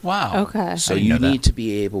 Wow. Okay. So I didn't you know that. need to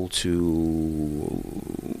be able to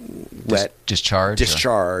let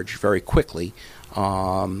discharge very quickly.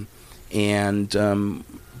 And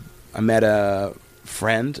I met a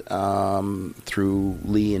friend through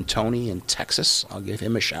Lee and Tony in Texas. I'll give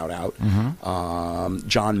him a shout out.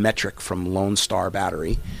 John Metrick from Lone Star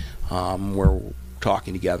Battery. We're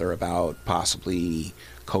talking together about possibly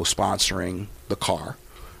co-sponsoring the car.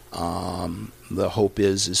 The hope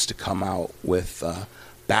is to come out with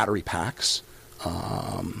battery packs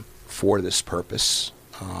for this purpose.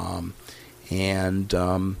 And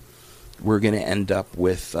we're going to end up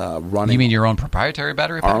with running. You mean your own proprietary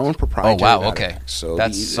battery packs? Our own proprietary Oh, wow, battery okay. packs. So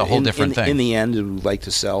That's a whole different thing. In the end, we would like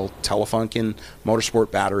to sell Telefunken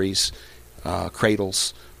motorsport batteries,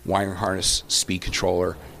 cradles, wiring harness, speed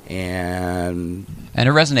controller, and a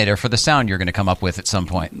resonator for the sound you're going to come up with at some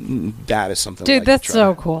point. that is something. Dude, I'd like to that's try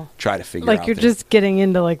so to- cool. Try to figure Like out. you're the- just getting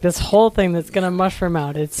into like this whole thing that's gonna mushroom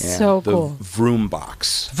out. It's yeah, so the cool. Vroom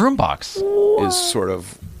box Vroom box. is sort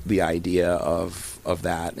of the idea of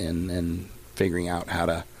that, and figuring out how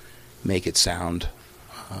to make it sound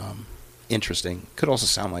interesting. Could also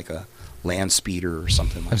sound like a land speeder or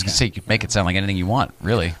something like I was going that. to say, you could make it sound like anything you want,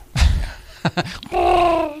 really.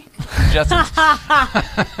 Justin,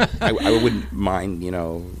 I wouldn't mind,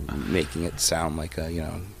 making it sound like a,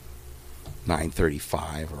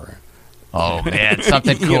 935 or oh man,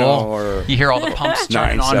 something cool. You know, or you hear all the pumps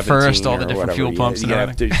turning on 917 first, all the or different whatever. fuel pumps. You and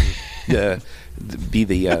have to be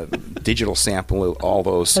the digital sample of all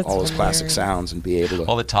those That's classic hilarious. sounds and be able to.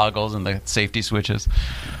 all the toggles and the safety switches.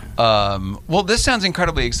 Well, this sounds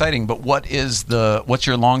incredibly exciting, but what's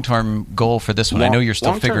your long-term goal for this one? I know you're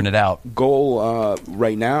still Long-term figuring it out. Goal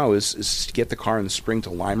right now is to get the car in the spring to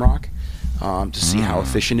Lime Rock to see how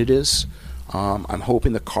efficient it is. I'm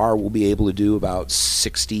hoping the car will be able to do about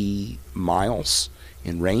 60 miles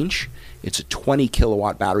in range. It's a 20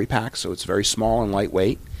 kilowatt battery pack, so it's very small and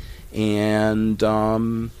lightweight. And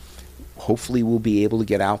hopefully we'll be able to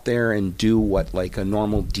get out there and do what like a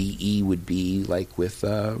normal DE would be like with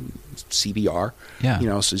CBR. Yeah.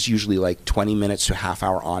 So it's usually like 20 minutes to a half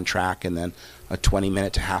hour on track and then a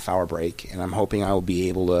 20-minute to half hour break. And I'm hoping I will be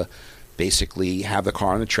able to basically have the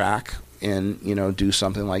car on the track and, do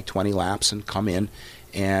something like 20 laps and come in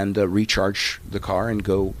and recharge the car and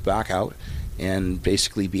go back out and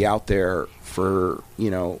basically be out there for,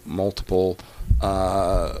 multiple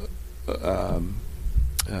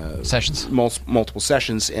Sessions. multiple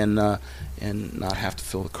sessions and not have to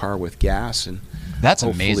fill the car with gas and That's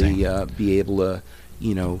hopefully amazing. be able to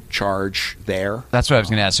charge there. That's what I was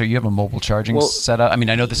going to ask. So you have a mobile charging setup? I mean,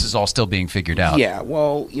 I know this is all still being figured out. Yeah,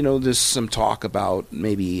 well, there's some talk about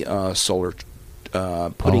maybe solar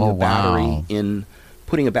putting Oh, a battery wow. in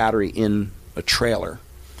a trailer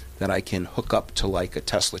that I can hook up to like a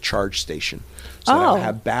Tesla charge station. So that I Oh. would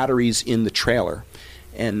have batteries in the trailer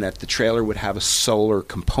and that the trailer would have a solar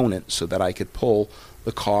component so that I could pull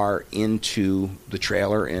the car into the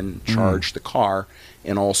trailer and charge the car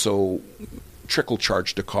and also trickle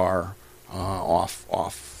charge the car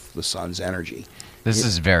off the sun's energy. This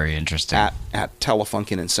is very interesting. At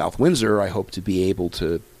Telefunken in South Windsor, I hope to be able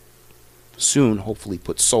to soon hopefully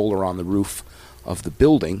put solar on the roof of the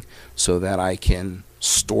building so that I can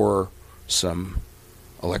store some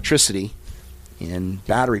electricity in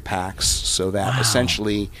battery packs so that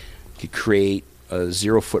essentially could create a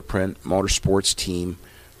zero footprint motorsports team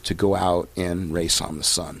to go out and race on the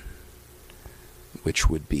sun, which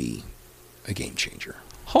would be a game changer.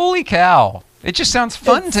 Holy cow. It just sounds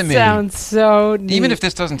fun to me. Sounds so neat. Even if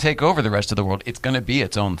this doesn't take over the rest of the world, it's going to be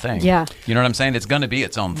its own thing. Yeah. You know what I'm saying? It's going to be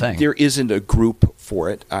its own thing. There isn't a group for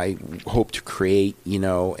it. I hope to create,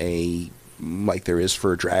 like there is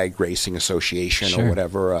for a drag racing association Sure. or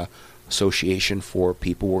whatever, association for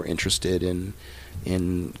people who are interested in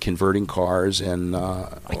converting cars. And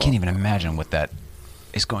I can't even imagine what that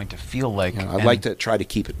is going to feel like. I'd And like to try to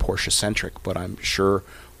keep it Porsche-centric, but I'm sure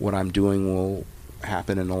what I'm doing will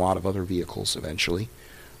happen in a lot of other vehicles eventually.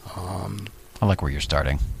 I like where you're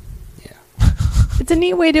starting. it's a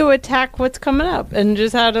neat way to attack what's coming up and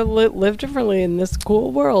just how to live differently in this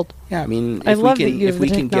cool world. Yeah, I mean, I if love we that can, you if have we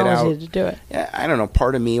the can get out, technology to do it. yeah, I don't know.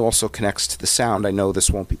 Part of me also connects to the sound. I know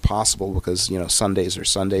this won't be possible because Sundays are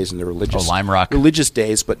Sundays and they're religious. Oh, Lime Rock. Religious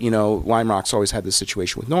days, but Lime Rock's always had this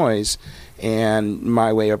situation with noise, and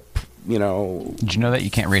my way of Did you know that you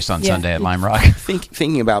can't race on Yeah. Sunday at Lime Rock?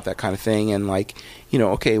 thinking about that kind of thing and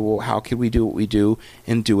okay, well, how could we do what we do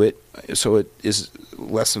and do it so it is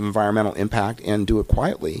less of environmental impact and do it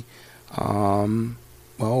quietly?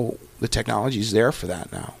 Well, the technology's there for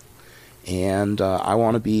that now, and I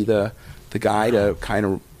want to be the guy to kind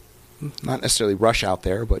of not necessarily rush out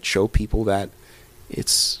there, but show people that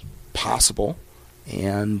it's possible,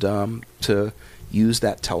 and to use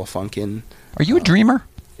that Telefunken. Are you a dreamer?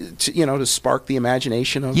 To spark the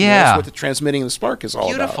imagination of Yeah. that's what the transmitting the spark is all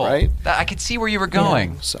Beautiful. about, right? I could see where you were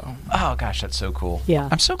going. So Oh gosh, that's so cool. Yeah.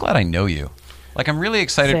 I'm so glad I know you. Like, I'm really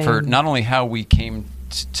excited for Same. not only how we came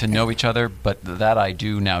to know each other, but that I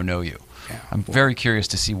do now know you. Yeah. I'm very curious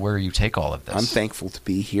to see where you take all of this. I'm thankful to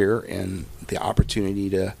be here and the opportunity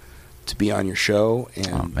to be on your show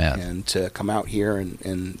Oh, man. and to come out here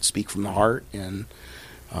and speak from the heart, and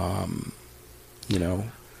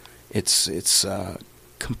it's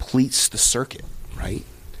completes the circuit, right?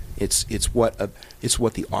 It's what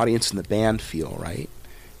the audience and the band feel, right?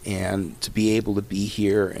 And to be able to be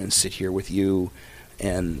here and sit here with you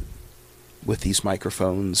and with these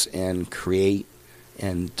microphones and create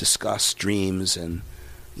and discuss dreams, and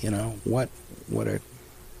what a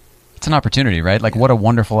It's an opportunity, right? Like, what a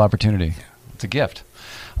wonderful opportunity. It's a gift.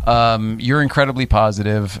 You're incredibly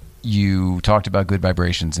positive. You talked about good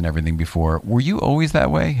vibrations and everything before. Were you always that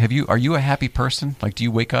way? Are you a happy person? Like, do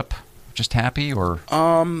you wake up just happy, or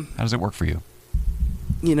how does it work for you?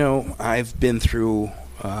 I've been through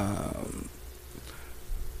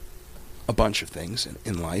a bunch of things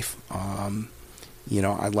in life. I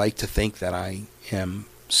like to think that I am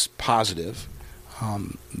positive.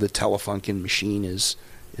 The Telefunken machine is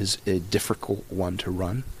a difficult one to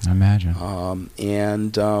run. I imagine.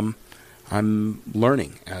 And I'm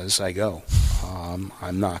learning as I go.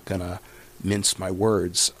 I'm not going to mince my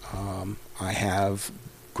words. I have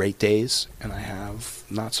great days and I have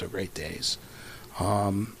not so great days.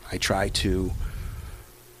 I try to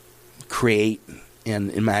create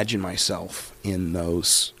and imagine myself in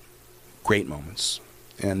those great moments,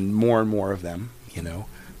 and more of them,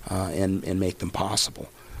 and make them possible.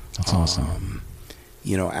 That's awesome.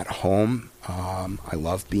 At home, I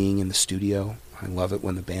love being in the studio. I love it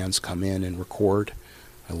when the bands come in and record.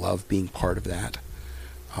 I love being part of that.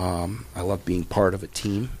 I love being part of a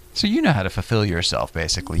team. So you know how to fulfill yourself,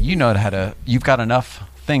 basically. You know how to. You've got enough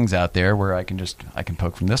things out there where I can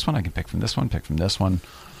poke from this one, I can pick from this one, pick from this one.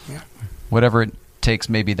 Yeah. Whatever it takes,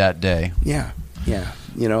 maybe that day. Yeah.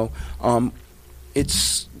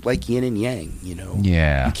 It's like yin and yang.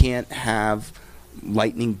 Yeah. You can't have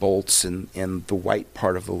lightning bolts and the white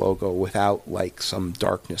part of the logo without like some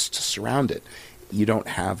darkness to surround it. You don't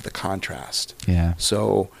have the contrast. Yeah.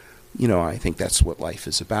 So, I think that's what life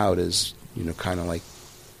is about, is, kind of like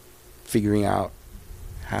figuring out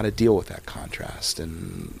how to deal with that contrast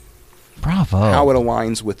and Bravo. how it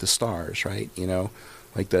aligns with the stars, right?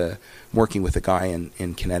 Like working with a guy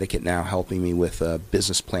in Connecticut now, helping me with a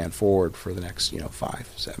business plan forward for the next, 5,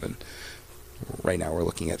 7. Right now we're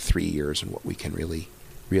looking at 3 years and what we can really,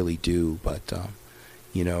 really do. But,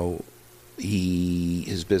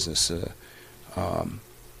 his business,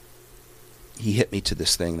 he hit me to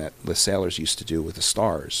this thing that the sailors used to do with the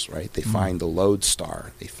stars, right? They find the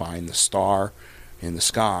lodestar. They find the star in the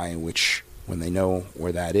sky, which when they know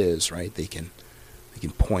where that is, right, they can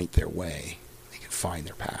point their way. They can find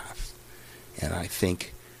their path. And I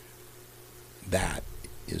think that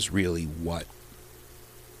is really what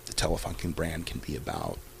the Telefunken brand can be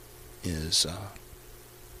about, is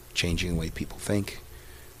changing the way people think,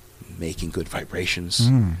 making good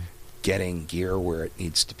vibrations, getting gear where it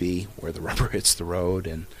needs to be, where the rubber hits the road,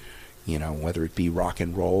 and whether it be rock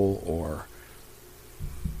and roll or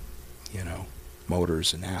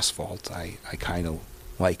motors and asphalt. I kind of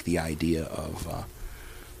like the idea of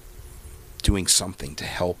doing something to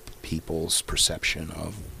help people's perception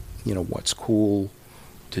of what's cool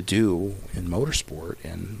to do in motorsport,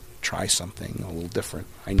 and try something a little different.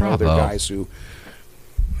 I know there are Bravo. guys who,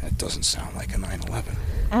 that doesn't sound like a 911.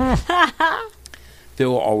 There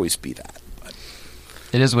will always be that, but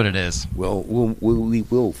It is what it is. we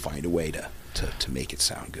will find a way to make it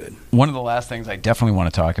sound good. One of the last things I definitely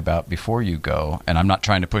want to talk about before you go, and I'm not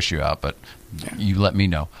trying to push you out, but you let me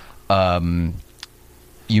know.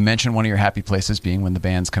 You mentioned one of your happy places being when the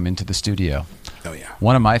bands come into the studio. Oh, yeah.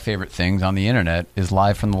 One of my favorite things on the internet is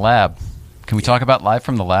Live from the Lab. Can we talk about Live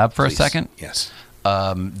from the Lab for Please. a second? Yes.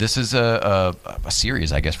 This is a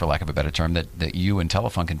series, I guess, for lack of a better term, that you and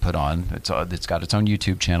Telefunken put on. It's got its own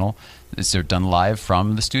YouTube channel. They're done live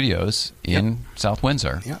from the studios in South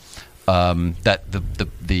Windsor. Yeah. That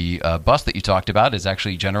the bus that you talked about is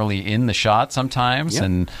actually generally in the shot sometimes, Yep.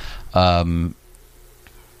 and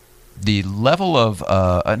the level of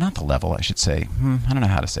not the level, I should say. I don't know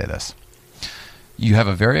how to say this. You have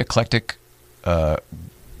a very eclectic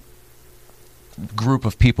group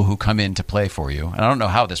of people who come in to play for you, and I don't know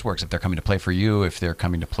how this works. If they're coming to play for you, if they're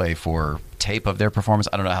coming to play for tape of their performance,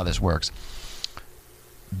 I don't know how this works.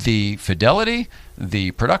 the fidelity,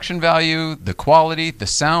 the production value, the quality, the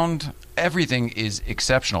sound, everything is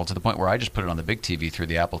exceptional to the point where I just put it on the big TV through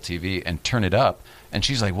the Apple TV and turn it up. And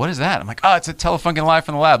she's like, what is that? I'm like, oh, it's a Telefunken Live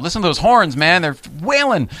from the lab. Listen to those horns, man. They're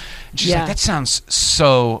wailing. And she's like, that sounds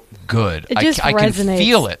so good. It just I resonates can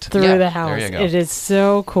feel it through the house. There you go. It is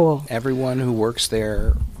so cool. Everyone who works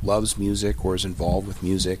there loves music or is involved with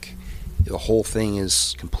music. The whole thing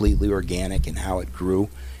is completely organic in how it grew.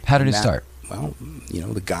 How did it start? Well,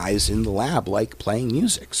 the guys in the lab like playing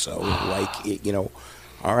music. So,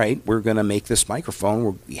 all right, we're going to make this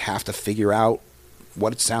microphone. We have to figure out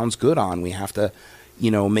what it sounds good on. We have to,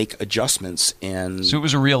 make adjustments. And so it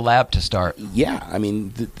was a real lab to start. Yeah. I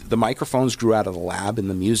mean, the microphones grew out of the lab, and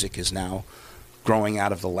the music is now growing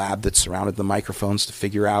out of the lab that surrounded the microphones to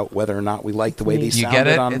figure out whether or not we like the way they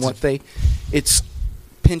sounded on it's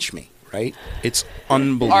pinch me, right? It's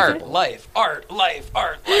unbelievable. Art, life.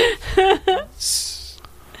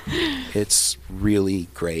 It's really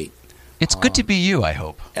great. It's good to be you, I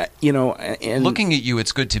hope. And looking at you,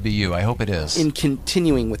 it's good to be you. I hope it is. In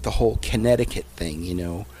continuing with the whole Connecticut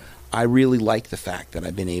thing, I really like the fact that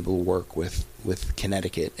I've been able to work with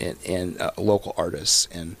Connecticut and local artists,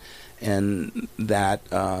 and that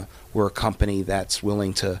we're a company that's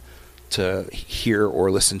willing to hear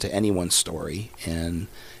or listen to anyone's story. And,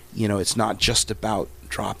 it's not just about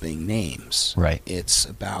dropping names. Right. It's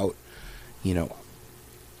about,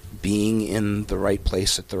 being in the right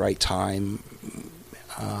place at the right time.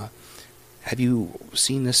 Have you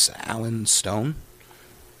seen this Alan Stone?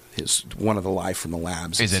 It's one of the Live from the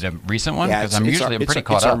Labs. Is it a recent one? Yeah, because I'm pretty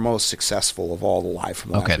caught up. It's up. our most successful of all the Live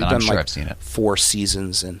from the Labs. Okay, then I'm sure I've seen it. 4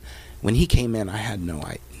 seasons, and when he came in, I had no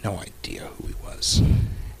idea who he was.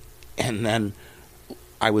 And then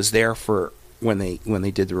I was there for when they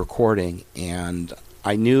did the recording, and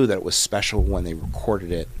I knew that it was special when they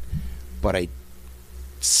recorded it, but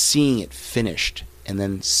seeing it finished and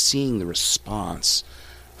then seeing the response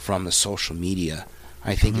from the social media,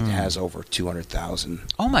 I think it has over 200,000.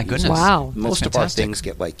 Oh my goodness! Wow, most of our things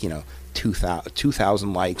get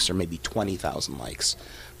 2,000 likes or maybe 20,000 likes,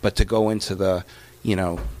 but to go into the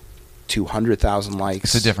 200,000 likes,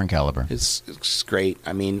 it's a different caliber. It's great.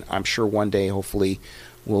 I mean, I'm sure one day, hopefully,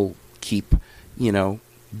 we'll keep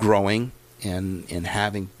growing and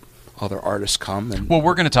having other artists come. And well,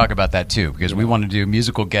 we're going to talk about that too, because we want to do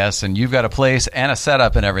musical guests, and you've got a place and a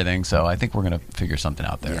setup and everything. So I think we're going to figure something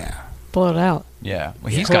out there. Yeah. Blow it out. Yeah.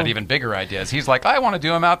 Well, he's got even bigger ideas. He's like, I want to do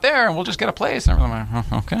them out there, and we'll just get a place. And I'm like,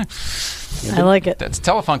 oh, okay. I like it. That's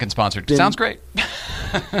Telefunken sponsored. Sounds great.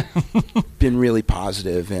 Been really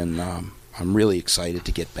positive, and I'm really excited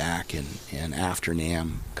to get back and after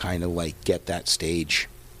NAMM kind of get that stage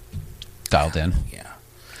dialed in. Yeah.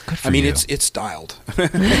 I mean, it's dialed.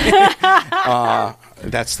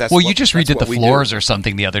 That's well, you just redid the floors or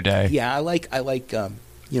something the other day. Yeah, I like. I'm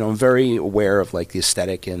very aware of the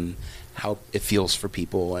aesthetic and how it feels for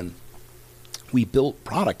people. And we built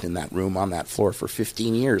product in that room on that floor for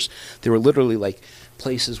 15 years. There were literally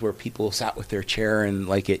places where people sat with their chair and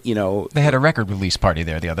They had a record release party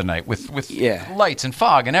there the other night with lights and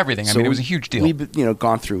fog and everything. I mean, it was a huge deal. We've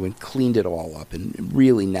gone through and cleaned it all up, and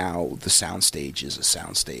really now the soundstage is a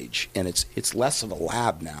soundstage, and it's less of a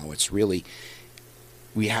lab now. It's really,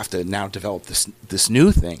 we have to now develop this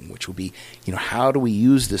new thing, which will be, how do we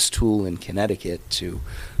use this tool in Connecticut to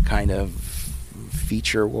kind of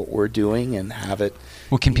feature what we're doing and have it.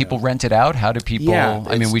 Well, can people rent it out? How do people? Yeah,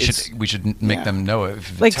 I mean, we should make them know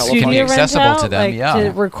if it can be accessible to them.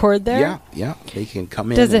 To record there. Yeah, they can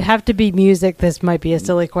come in. Does it have to be music? This might be a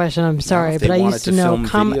silly question. I'm sorry, but I used to know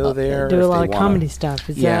do a lot of comedy stuff.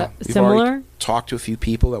 Is that similar? Talked to a few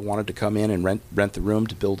people that wanted to come in and rent the room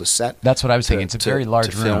to build a set. That's what I was thinking. It's a very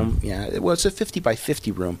large room. Yeah, it's a 50 by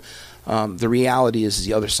 50 room. The reality is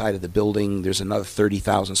the other side of the building, there's another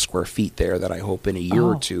 30,000 square feet there that I hope in a year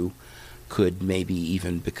or two could maybe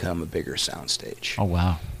even become a bigger soundstage. Oh,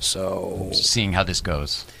 wow. So seeing how this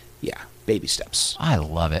goes. Yeah, baby steps. I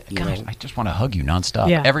love it. Gosh, I just want to hug you nonstop.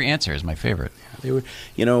 Yeah. Every answer is my favorite. They were,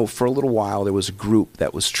 for a little while, there was a group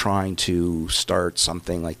that was trying to start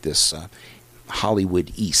something like this,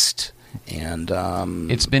 Hollywood East. And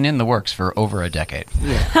it's been in the works for over a decade.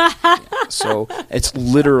 Yeah. So it's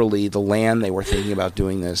literally the land they were thinking about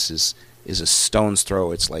doing this is a stone's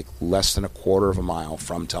throw. It's less than a quarter of a mile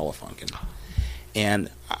from Telefunken. And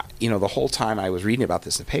the whole time I was reading about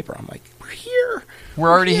this in the paper, I'm like, we're here. We're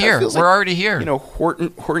already here. We're already here.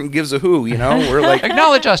 Horton gives a who. We're like,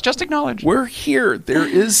 acknowledge us. Just acknowledge. We're here. There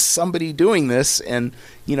is somebody doing this, and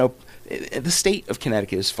the state of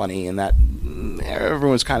Connecticut is funny in that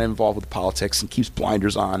everyone's kind of involved with politics and keeps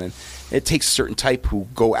blinders on, and it takes a certain type who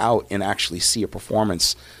go out and actually see a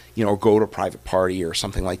performance, or go to a private party or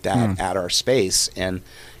something like that at our space, and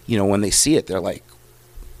when they see it, they're like,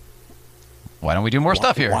 why don't we do more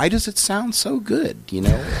stuff here? Why does it sound so good?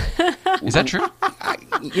 Is that true?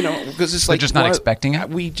 Because it's They're like just not expecting it?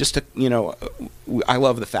 We just, I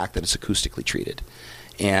love the fact that it's acoustically treated,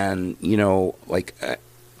 and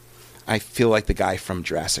I feel like the guy from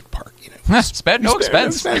Jurassic Park. Spend no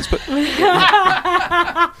expense.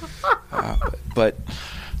 But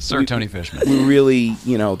Sir Tony Fishman. We really,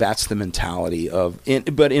 that's the mentality but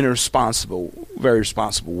in a very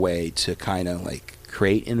responsible way to kind of like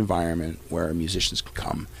create an environment where musicians can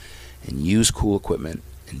come and use cool equipment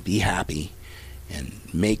and be happy and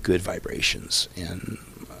make good vibrations. And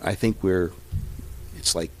I think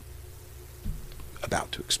it's like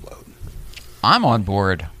about to explode. I'm on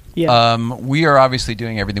board. Yeah. We are obviously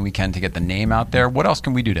doing everything we can to get the name out there. What else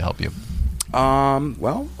can we do to help you?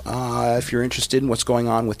 If you're interested in what's going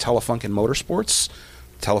on with Telefunken Motorsports,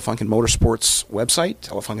 Telefunken Motorsports website,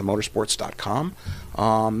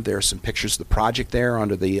 telefunkenmotorsports.com. There's some pictures of the project there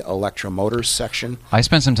under the Electro Motors section. I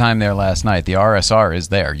spent some time there last night. The RSR is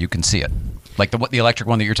there. You can see it. Like the electric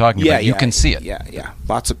one that you're talking about. You can see it. Yeah.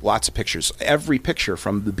 Lots of pictures. Every picture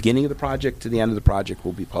from the beginning of the project to the end of the project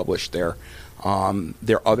will be published there.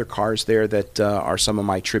 There are other cars there that are some of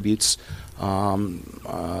my tributes and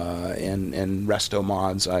resto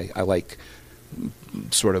mods. I like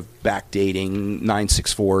sort of backdating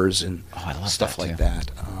 964s and stuff like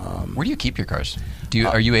that. Where do you keep your cars?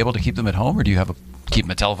 Are you able to keep them at home, or do you keep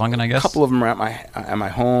them at Telefunken, I guess? A couple of them are at my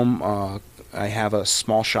home. I have a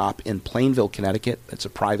small shop in Plainville, Connecticut. It's a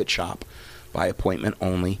private shop by appointment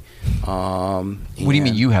only. What do you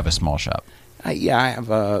mean you have a small shop? I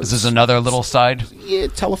have a... Is this another little side? Yeah,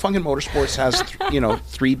 Telefunken Motorsports has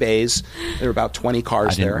 3 bays. There are about 20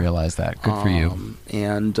 cars there. I didn't realize that. Good for you.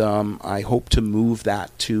 And I hope to move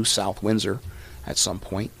that to South Windsor at some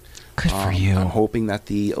point. Good for you. I'm hoping that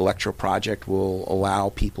the Electro project will allow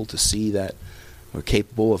people to see that we're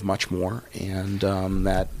capable of much more, and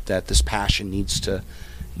that this passion needs to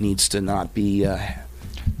not be...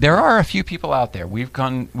 There are a few people out there. We've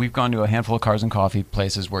gone to a handful of cars and coffee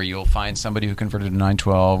places where you'll find somebody who converted a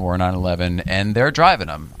 912 or a 911, and they're driving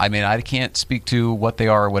them. I mean, I can't speak to what they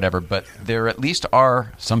are or whatever, but there at least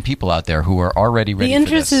are some people out there who are already ready for this.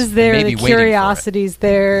 The interest is there, the curiosity's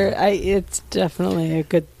there. It's definitely a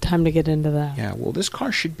good time to get into that. Yeah, well, this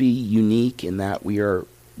car should be unique in that we are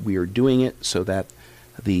doing it so that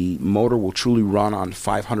the motor will truly run on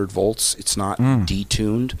 500 volts. It's not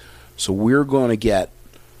detuned. So we're going to get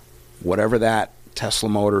whatever that Tesla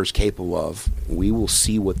motor is capable of. We will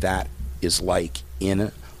see what that is like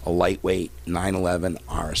in a lightweight 911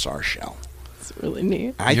 RSR shell. It's really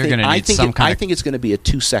neat. I think it's going to be a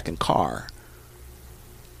 2-second car.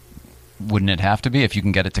 Wouldn't it have to be if you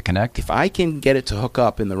can get it to connect? If I can get it to hook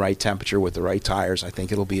up in the right temperature with the right tires, I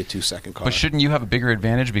think it'll be a 2-second car. But shouldn't you have a bigger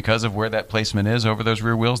advantage because of where that placement is over those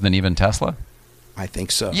rear wheels than even Tesla? I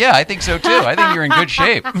think so. Yeah, I think so too. I think you're in good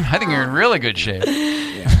shape. I think you're in really good shape.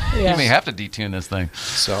 Yeah. You may have to detune this thing.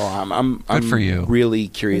 So I'm good for you. Really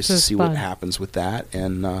curious to see what happens with that.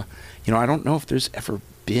 And I don't know if there's ever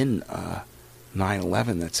been a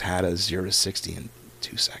 911 that's had a 0 to 60 in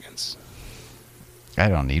 2 seconds. I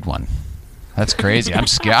don't need one. That's crazy. I'm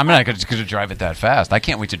scared. I'm not going to drive it that fast. I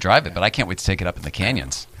can't wait to drive it, but I can't wait to take it up in the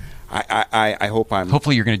canyons. I hope I'm.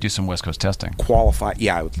 Hopefully, you're going to do some West Coast testing. Qualified?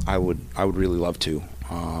 Yeah, I would really love to.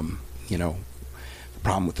 The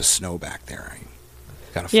problem with the snow back there, I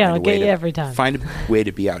got to find I'll get you every time. Find a way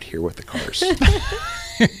to be out here with the cars.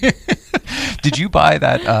 Did you buy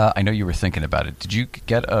that? I know you were thinking about it. Did you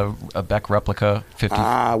get a Beck replica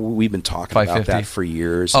 50? We've been talking about that for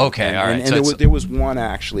years. Okay, all right. And there was one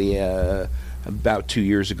actually about 2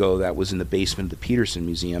 years ago that was in the basement of the Peterson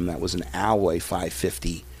Museum. That was an Alloy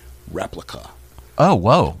 550 replica. Oh,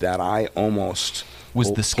 whoa! That I almost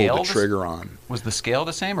pulled the trigger on. Was the scale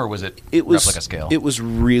the same, or was it replica scale? It was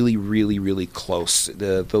really, really, really close.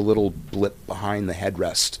 The little blip behind the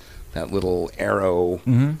headrest, that little arrow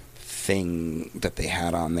thing that they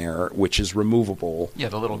had on there, which is removable. Yeah,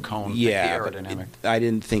 the little cone. Yeah, the aerodynamic. I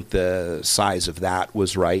didn't think the size of that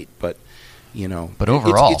was right, but But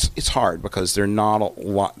overall, it's hard because they're not a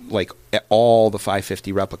lot. Like all the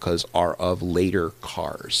 550 replicas are of later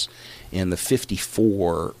cars, and the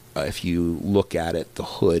 54. If you look at it, the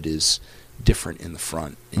hood is different in the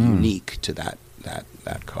front and unique to that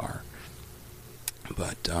car.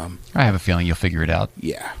 But I have a feeling you'll figure it out.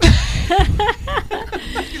 yeah,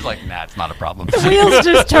 He's like, nah, it's not a problem. The wheels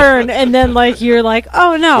just turn, and then like you're like,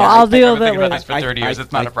 oh no, Yeah, I'll I've been deal with it thinking about later. this for 30 years.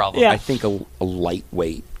 It's not a problem. Yeah. I think a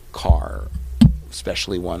lightweight car,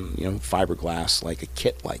 especially one fiberglass, like a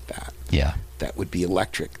kit like that, Yeah. that would be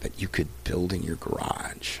electric, that you could build in your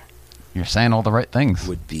garage, You're saying all the right things.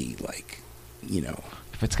 would be like,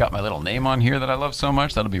 If it's got my little name on here that I love so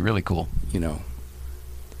much, that'll be really cool.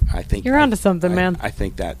 I think You're onto something, man. I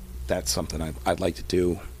think that's something I'd like to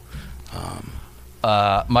do.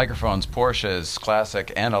 Microphones, Porsches,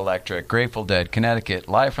 classic and electric, Grateful Dead, Connecticut,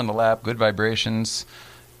 Live from the Lab, Good Vibrations,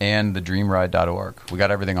 and thedreamride.org. We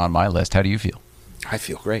got everything on my list. How do you feel? I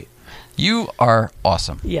feel great. You are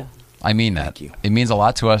awesome. Yeah. I mean that. Thank you. It means a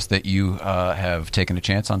lot to us that you have taken a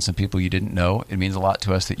chance on some people you didn't know. It means a lot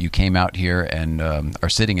to us that you came out here and are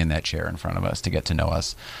sitting in that chair in front of us to get to know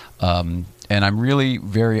us. And I'm really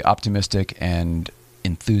very optimistic and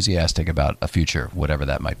enthusiastic about a future, whatever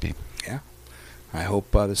that might be. Yeah. I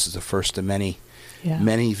hope this is the first of many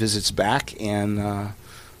visits back, and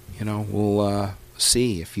we'll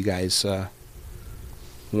see if you guys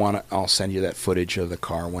want it. I'll send you that footage of the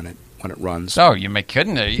car when it runs. Oh, you may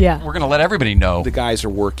kidding? Yeah. We're going to let everybody know. The guys are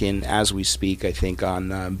working as we speak, I think,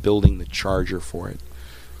 on building the charger for it.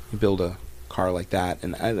 You build a car like that,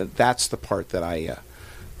 and that's the part that the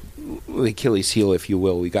Achilles heel, if you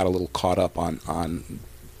will. We got a little caught up on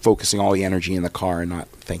focusing all the energy in the car and not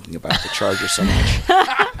thinking about the charger so much.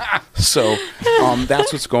 So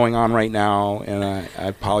that's what's going on right now, and I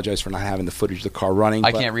apologize for not having the footage of the car running.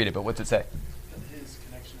 I but can't read it, but what's it say? His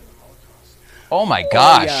connection to the Holocaust. Oh, my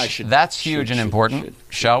gosh. yeah, I should- That's huge should- and important. should-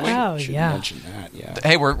 Shall we? Oh, should yeah. mention that, yeah.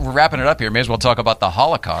 Hey, we're wrapping it up here. May as well talk about the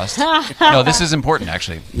Holocaust. No, this is important,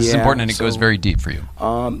 actually. This is Yeah, important, and it so- goes very deep for you.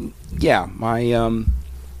 Yeah, my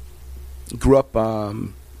grew up.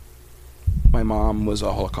 My mom was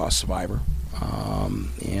a Holocaust survivor,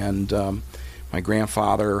 and my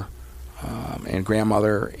grandfather and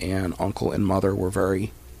grandmother and uncle and mother were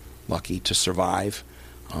very lucky to survive.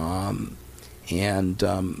 And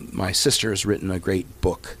my sister has written a great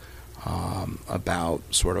book about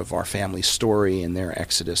sort of our family story and their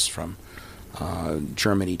exodus from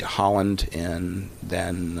Germany to Holland, and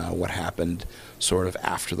then what happened sort of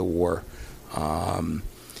after the war.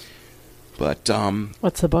 But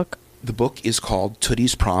What's the book? the book is called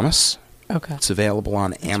Tootie's Promise. Okay. It's available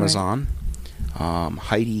on Amazon.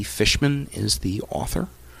 Heidi Fishman is the author,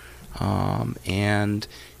 and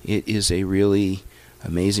it is a really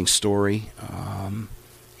amazing story.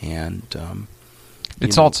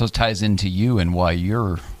 It also ties into you and why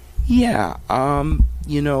you're... Yeah,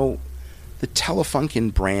 the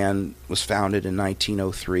Telefunken brand was founded in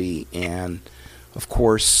 1903, and of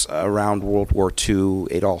course, around World War II,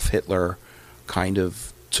 Adolf Hitler kind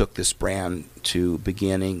of took this brand to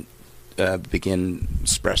begin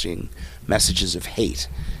expressing messages of hate.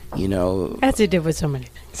 As he did with so many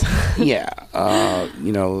things. Yeah,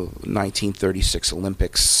 1936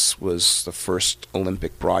 Olympics was the first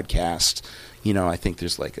Olympic broadcast. I think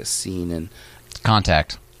there's like a scene in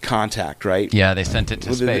Contact. Contact, right? Yeah, they sent it to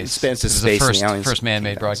Well, they space. sent it to It was space, the and the aliens first man-made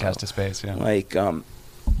came down, broadcast so- to space, yeah. Like,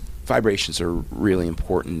 vibrations are really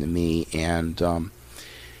important to me, and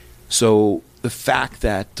so the fact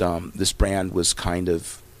that this brand was kind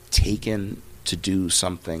of taken to do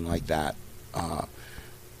something like that,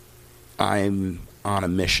 I'm on a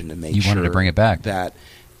mission to make You sure wanted to bring it back. that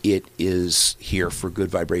it is here for good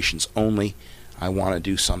vibrations only. I want to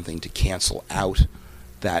do something to cancel out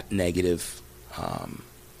that negative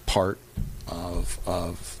part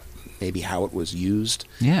of maybe how it was used.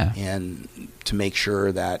 Yeah. And to make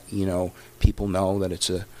sure that, people know that it's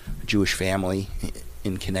a Jewish family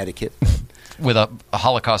in Connecticut. With a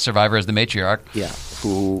Holocaust survivor as the matriarch. Yeah,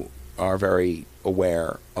 who are very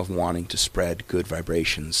aware of wanting to spread good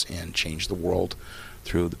vibrations and change the world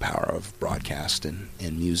through the power of broadcast and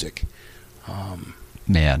music.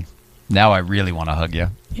 Man, now I really want to hug you.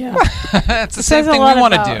 Yeah. It's the It same says a thing we lot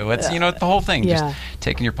want to about- do. It's, the whole thing. Yeah. Just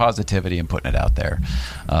taking your positivity and putting it out there.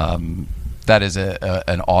 That is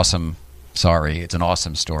an awesome, it's an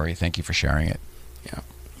awesome story. Thank you for sharing it. Yeah.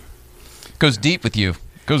 Goes deep with you.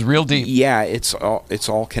 Goes real deep. Yeah, it's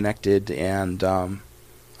all connected, and I'm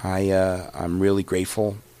really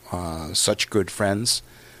grateful. Such good friends,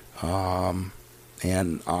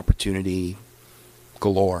 and opportunity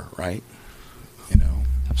galore. Right?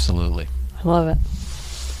 Absolutely. I love it.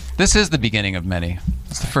 This is the beginning of many.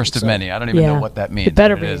 It's the first of So- many. I don't even Yeah. know what that means. It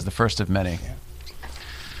better but it be. is the first of many.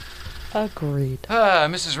 Agreed.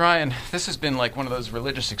 Mrs. Ryan, this has been like one of those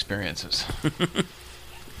religious experiences.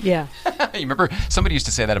 Yeah. You remember somebody used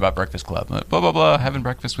to say that about Breakfast Club. Like, blah blah blah. Having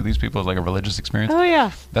breakfast with these people is like a religious experience. Oh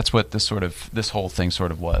yeah. That's what this whole thing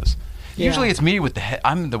sort of was. Yeah. Usually it's me with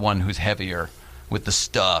I'm the one who's heavier with the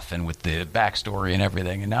stuff and with the backstory and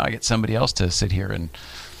everything, and now I get somebody else to sit here and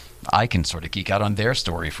I can sort of geek out on their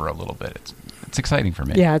story for a little bit. It's exciting for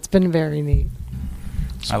me. Yeah, it's been very neat.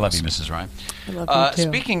 I love you, Mrs. Ryan. I love you too.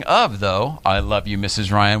 Speaking of, though, I love you,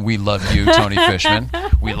 Mrs. Ryan. We love you, Tony Fishman.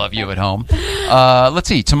 We love you at home. Let's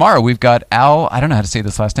see. Tomorrow we've got Al. I don't know how to say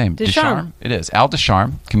this last name. Descharm. It is Al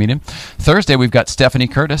Descharm, comedian. Thursday we've got Stephanie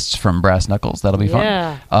Curtis from Brass Knuckles. That'll be fun.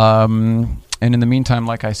 Yeah. And in the meantime,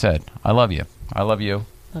 like I said, I love you. I love you.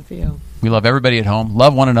 Love you. We love everybody at home.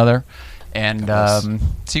 Love one another. And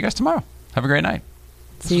see you guys tomorrow. Have a great night.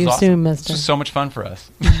 See you soon, mister. This was so much fun for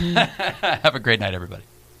us. Have a great night, everybody.